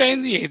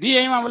ఏదేమిటైంది? ఏది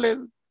ఏం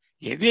అవ్వలేదు.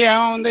 ఏది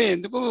ఏముంది?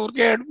 ఎందుకు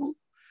ఊరికే ఏడుపు?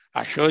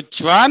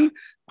 అశోచ్వాన్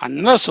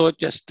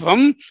అన్వశోచస్త్వం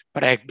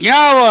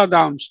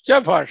ప్రజ్ఞావాదాంశ్చ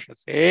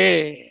భాషసే.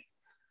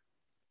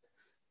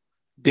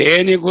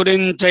 దేని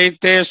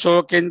గురించైతే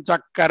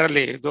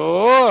శోకించక్కరలేదో,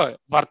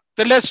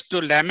 వర్త్లెస్ టు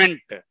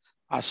లెమెంట్,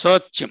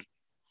 అశోచ్యం.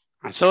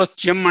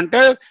 అశోచ్యం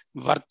అంటే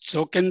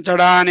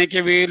శోకించడానికి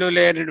వీలు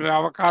లేని,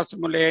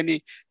 అవకాశము లేని,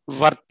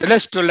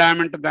 వర్త్లెస్ టు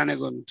లామెంట్. దాని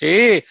గురించి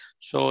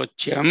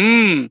శోచ్యం,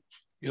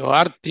 you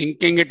are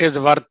thinking it is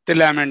worth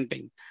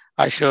లామెంటింగ్.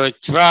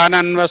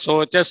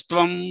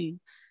 అశోచ్వానన్వశోచస్త్వం,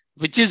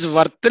 which is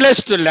worthless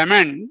to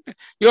lament,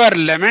 you are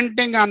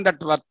lamenting on that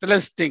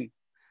worthless thing.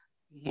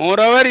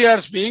 Moreover, you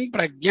are speaking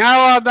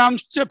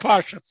prajnavadamscha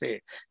bhashase,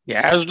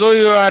 as though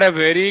you are a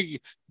very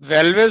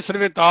well-wisher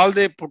with all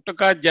the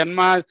పుట్టుక జన్మ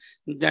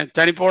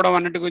చనిపోవడం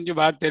అన్నిటి గురించి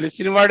బాగా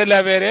తెలిసిన వాడిలా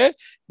వేరే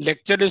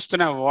lecture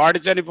ఇస్తున్నా. వాడు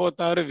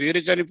చనిపోతారు,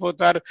 వీరు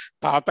చనిపోతారు,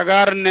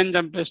 తాతగారిని నేను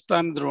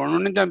చంపేస్తాను,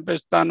 ద్రోణుని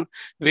చంపేస్తాను,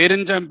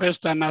 వీరిని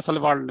చంపేస్తాను, అసలు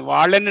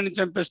వాళ్ళే నిన్ను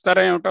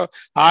చంపేస్తారో ఏమిటో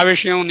ఆ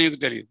విషయం నీకు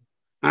తెలియదు.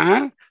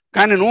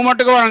 కానీ నువ్వు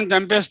మట్టుకు వాళ్ళని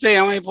చంపేస్తే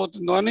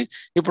ఏమైపోతుందో అని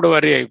ఇప్పుడు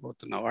వరి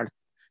అయిపోతున్నావు. వాడు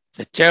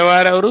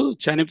చచ్చేవారెవరు?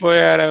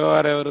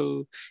 చనిపోయేవారెవరు?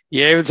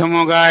 ఏ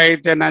విధముగా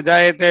అయితే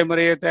నజాయతే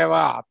మ్రియతేవా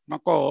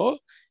ఆత్మకో,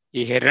 ఈ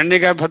హిరణ్య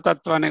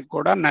గర్భతత్వానికి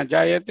కూడా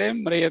నజాయతే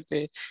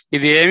మ్రియతే.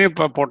 ఇది ఏమి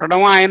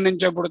పుట్టడం ఆయన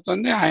నుంచే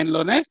పుడుతుంది,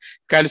 ఆయనలోనే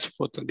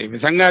కలిసిపోతుంది. ఈ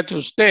విధంగా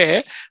చూస్తే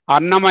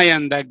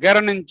అన్నమయం దగ్గర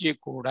నుంచి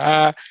కూడా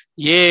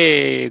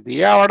ఏది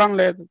అవడం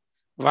లేదు.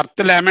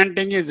 Worth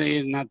లెమెంటింగ్ is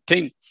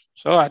nothing.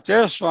 సో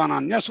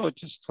అచేస్వానన్య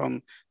శోచస్త్వం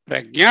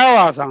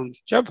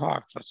ప్రజ్ఞావాసాంశ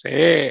భాషసే.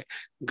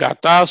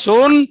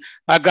 గతాసూన్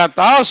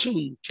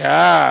అగతాసూంచ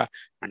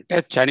అంటే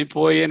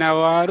చనిపోయిన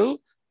వారు,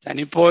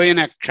 చనిపోయిన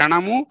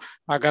క్షణము,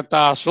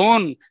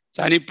 అగతాసూన్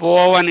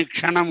చనిపోవని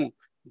క్షణము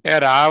అంటే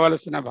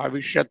రావలసిన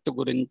భవిష్యత్తు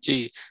గురించి,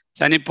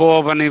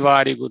 చనిపోవని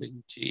వారి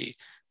గురించి,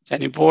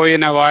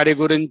 చనిపోయిన వారి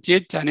గురించి,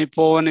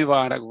 చనిపోవని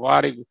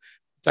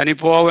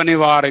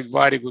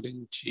వారి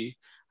గురించి.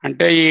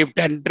 అంటే ఈ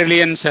 10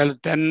 ట్రిలియన్ సెల్స్,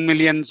 10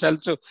 మిలియన్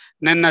సెల్స్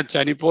నిన్న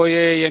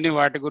చనిపోయేయని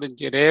వాటి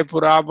గురించి, రేపు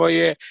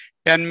రాబోయే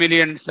 10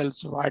 మిలియన్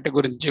సెల్స్ వాటి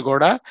గురించి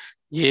కూడా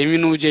ఏమి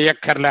నువ్వు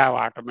చేయక్కర్లే, అవి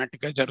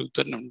ఆటోమేటిక్గా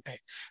జరుగుతూనే ఉంటాయి.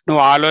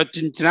 నువ్వు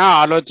ఆలోచించినా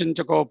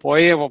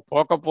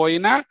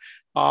పోకపోయినా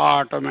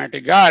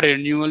ఆటోమేటిక్గా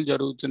రెన్యూవల్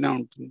జరుగుతూనే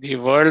ఉంటుంది.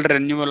 World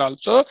renewal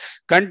also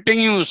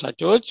continuous.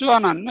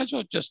 అచోత్సవాన్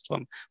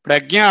అన్నచోచస్వం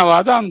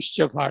ప్రజ్ఞావాద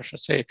అంశ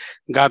భాషసే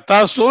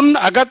గతసున్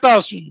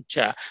అగతసుంచ.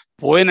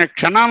 పోయిన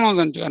క్షణాల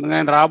గురించి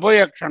కానీ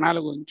రాబోయే క్షణాల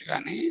గురించి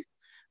కానీ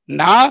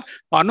నా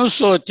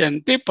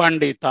అనుశోచంతి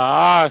పండితా.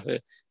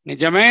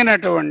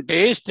 నిజమైనటువంటి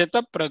స్థిత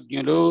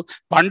ప్రజ్ఞులు,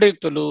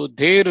 పండితులు,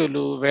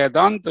 ధీరులు,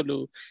 వేదాంతులు,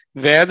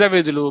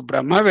 వేదవిధులు,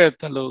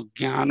 బ్రహ్మవేత్తలు,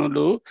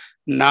 జ్ఞానులు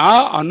నా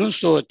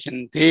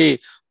అనుశోచంతి,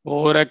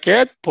 ఊరకే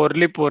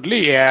పొర్లి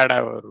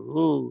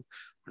ఏడవరు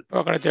అంటూ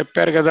అక్కడ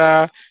చెప్పారు కదా.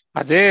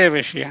 అదే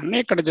విషయాన్ని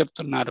ఇక్కడ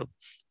చెప్తున్నారు.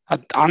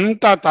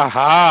 అంతతః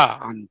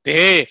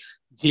అంతే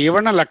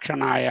జీవన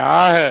లక్షణాయా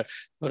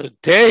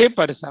వృద్ధే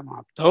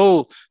పరిసమాప్తౌ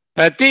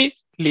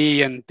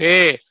ప్రతిలీయంతే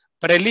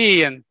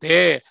ప్రలీయంతే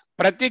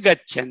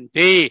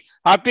ప్రతిగచ్చంతి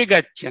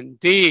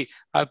అపిగచ్చంతి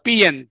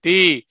అపియంతి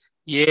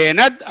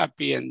ఏనద్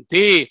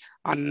అపియంతి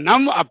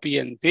అన్నం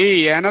అపియంతి.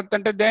 ఏనత్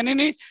అంటే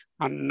దేనిని?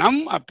 అన్నం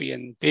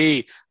అపియంతి.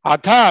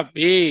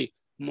 అథాపి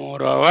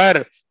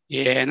మోరోవర్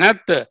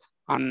ఏనత్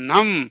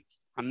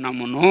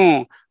అన్నమును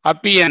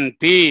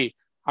అపియంతి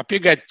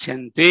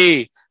అపిగచ్చంతి.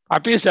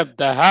 అపి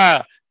శబ్ద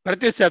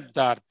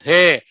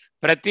ప్రతిశబ్దార్థే,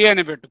 ప్రతి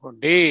అని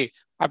పెట్టుకోండి.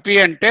 అపి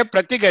అంటే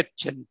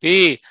ప్రతిగచ్చంతి,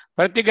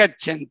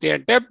 ప్రతిగచ్చంతి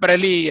అంటే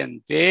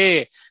ప్రలీయంతే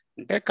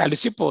అంటే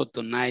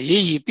కలిసిపోతున్నాయి.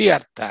 ఇది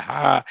అర్థ.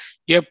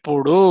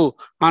 ఎప్పుడు?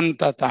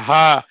 అంతతః.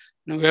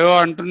 నువ్వేవో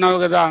అంటున్నావు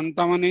కదా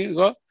అంతమని,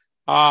 గో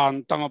ఆ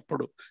అంతం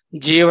అప్పుడు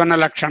జీవన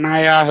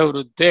లక్షణాయా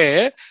వృద్ధే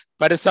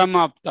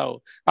పరిసమాప్తావు.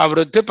 ఆ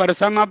వృద్ధి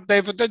పరిసమాప్త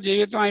అయిపోతే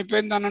జీవితం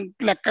అయిపోయింది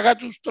అన్నట్టు లెక్కగా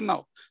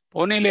చూస్తున్నావు.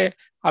 పోనీలే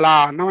అలా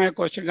అన్నమయ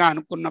కోశంగా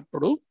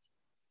అనుకున్నప్పుడు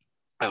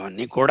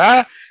అవన్నీ కూడా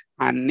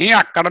అన్నీ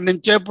అక్కడ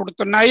నుంచే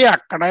పుడుతున్నాయి,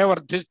 అక్కడే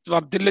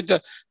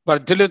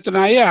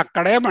వర్ధిల్లుతున్నాయి,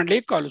 అక్కడే మళ్ళీ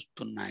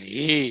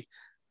కలుస్తున్నాయి.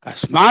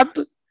 అకస్మాత్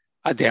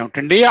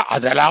అదేమిటండి,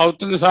 అది ఎలా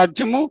అవుతుంది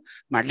సాధ్యము?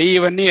 మళ్ళీ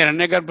ఇవన్నీ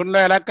హిరణ్య గర్భంలో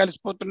ఎలా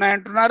కలిసిపోతున్నాయి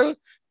అంటున్నారు,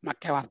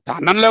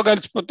 అన్నంలో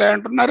కలిసిపోతాయి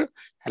అంటున్నారు.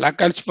 ఎలా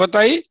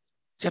కలిసిపోతాయి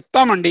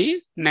చెప్తామండి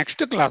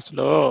నెక్స్ట్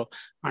క్లాస్లో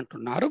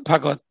అంటున్నారు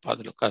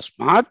భగవత్పాదులు.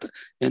 అకస్మాత్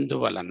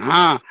ఎందువలన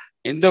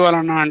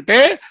అంటే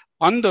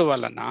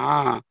అందువలన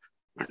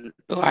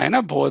అంటూ ఆయన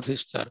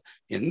బోధిస్తారు.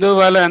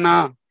 ఎందువలన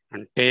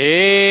అంటే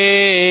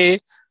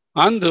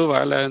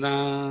అందువలన.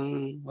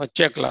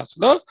 వచ్చే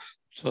క్లాసులో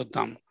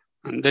చూద్దాం.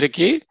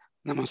 అందరికీ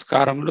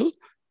నమస్కారములు.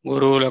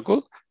 గురువులకు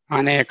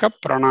అనేక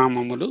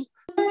ప్రణామములు.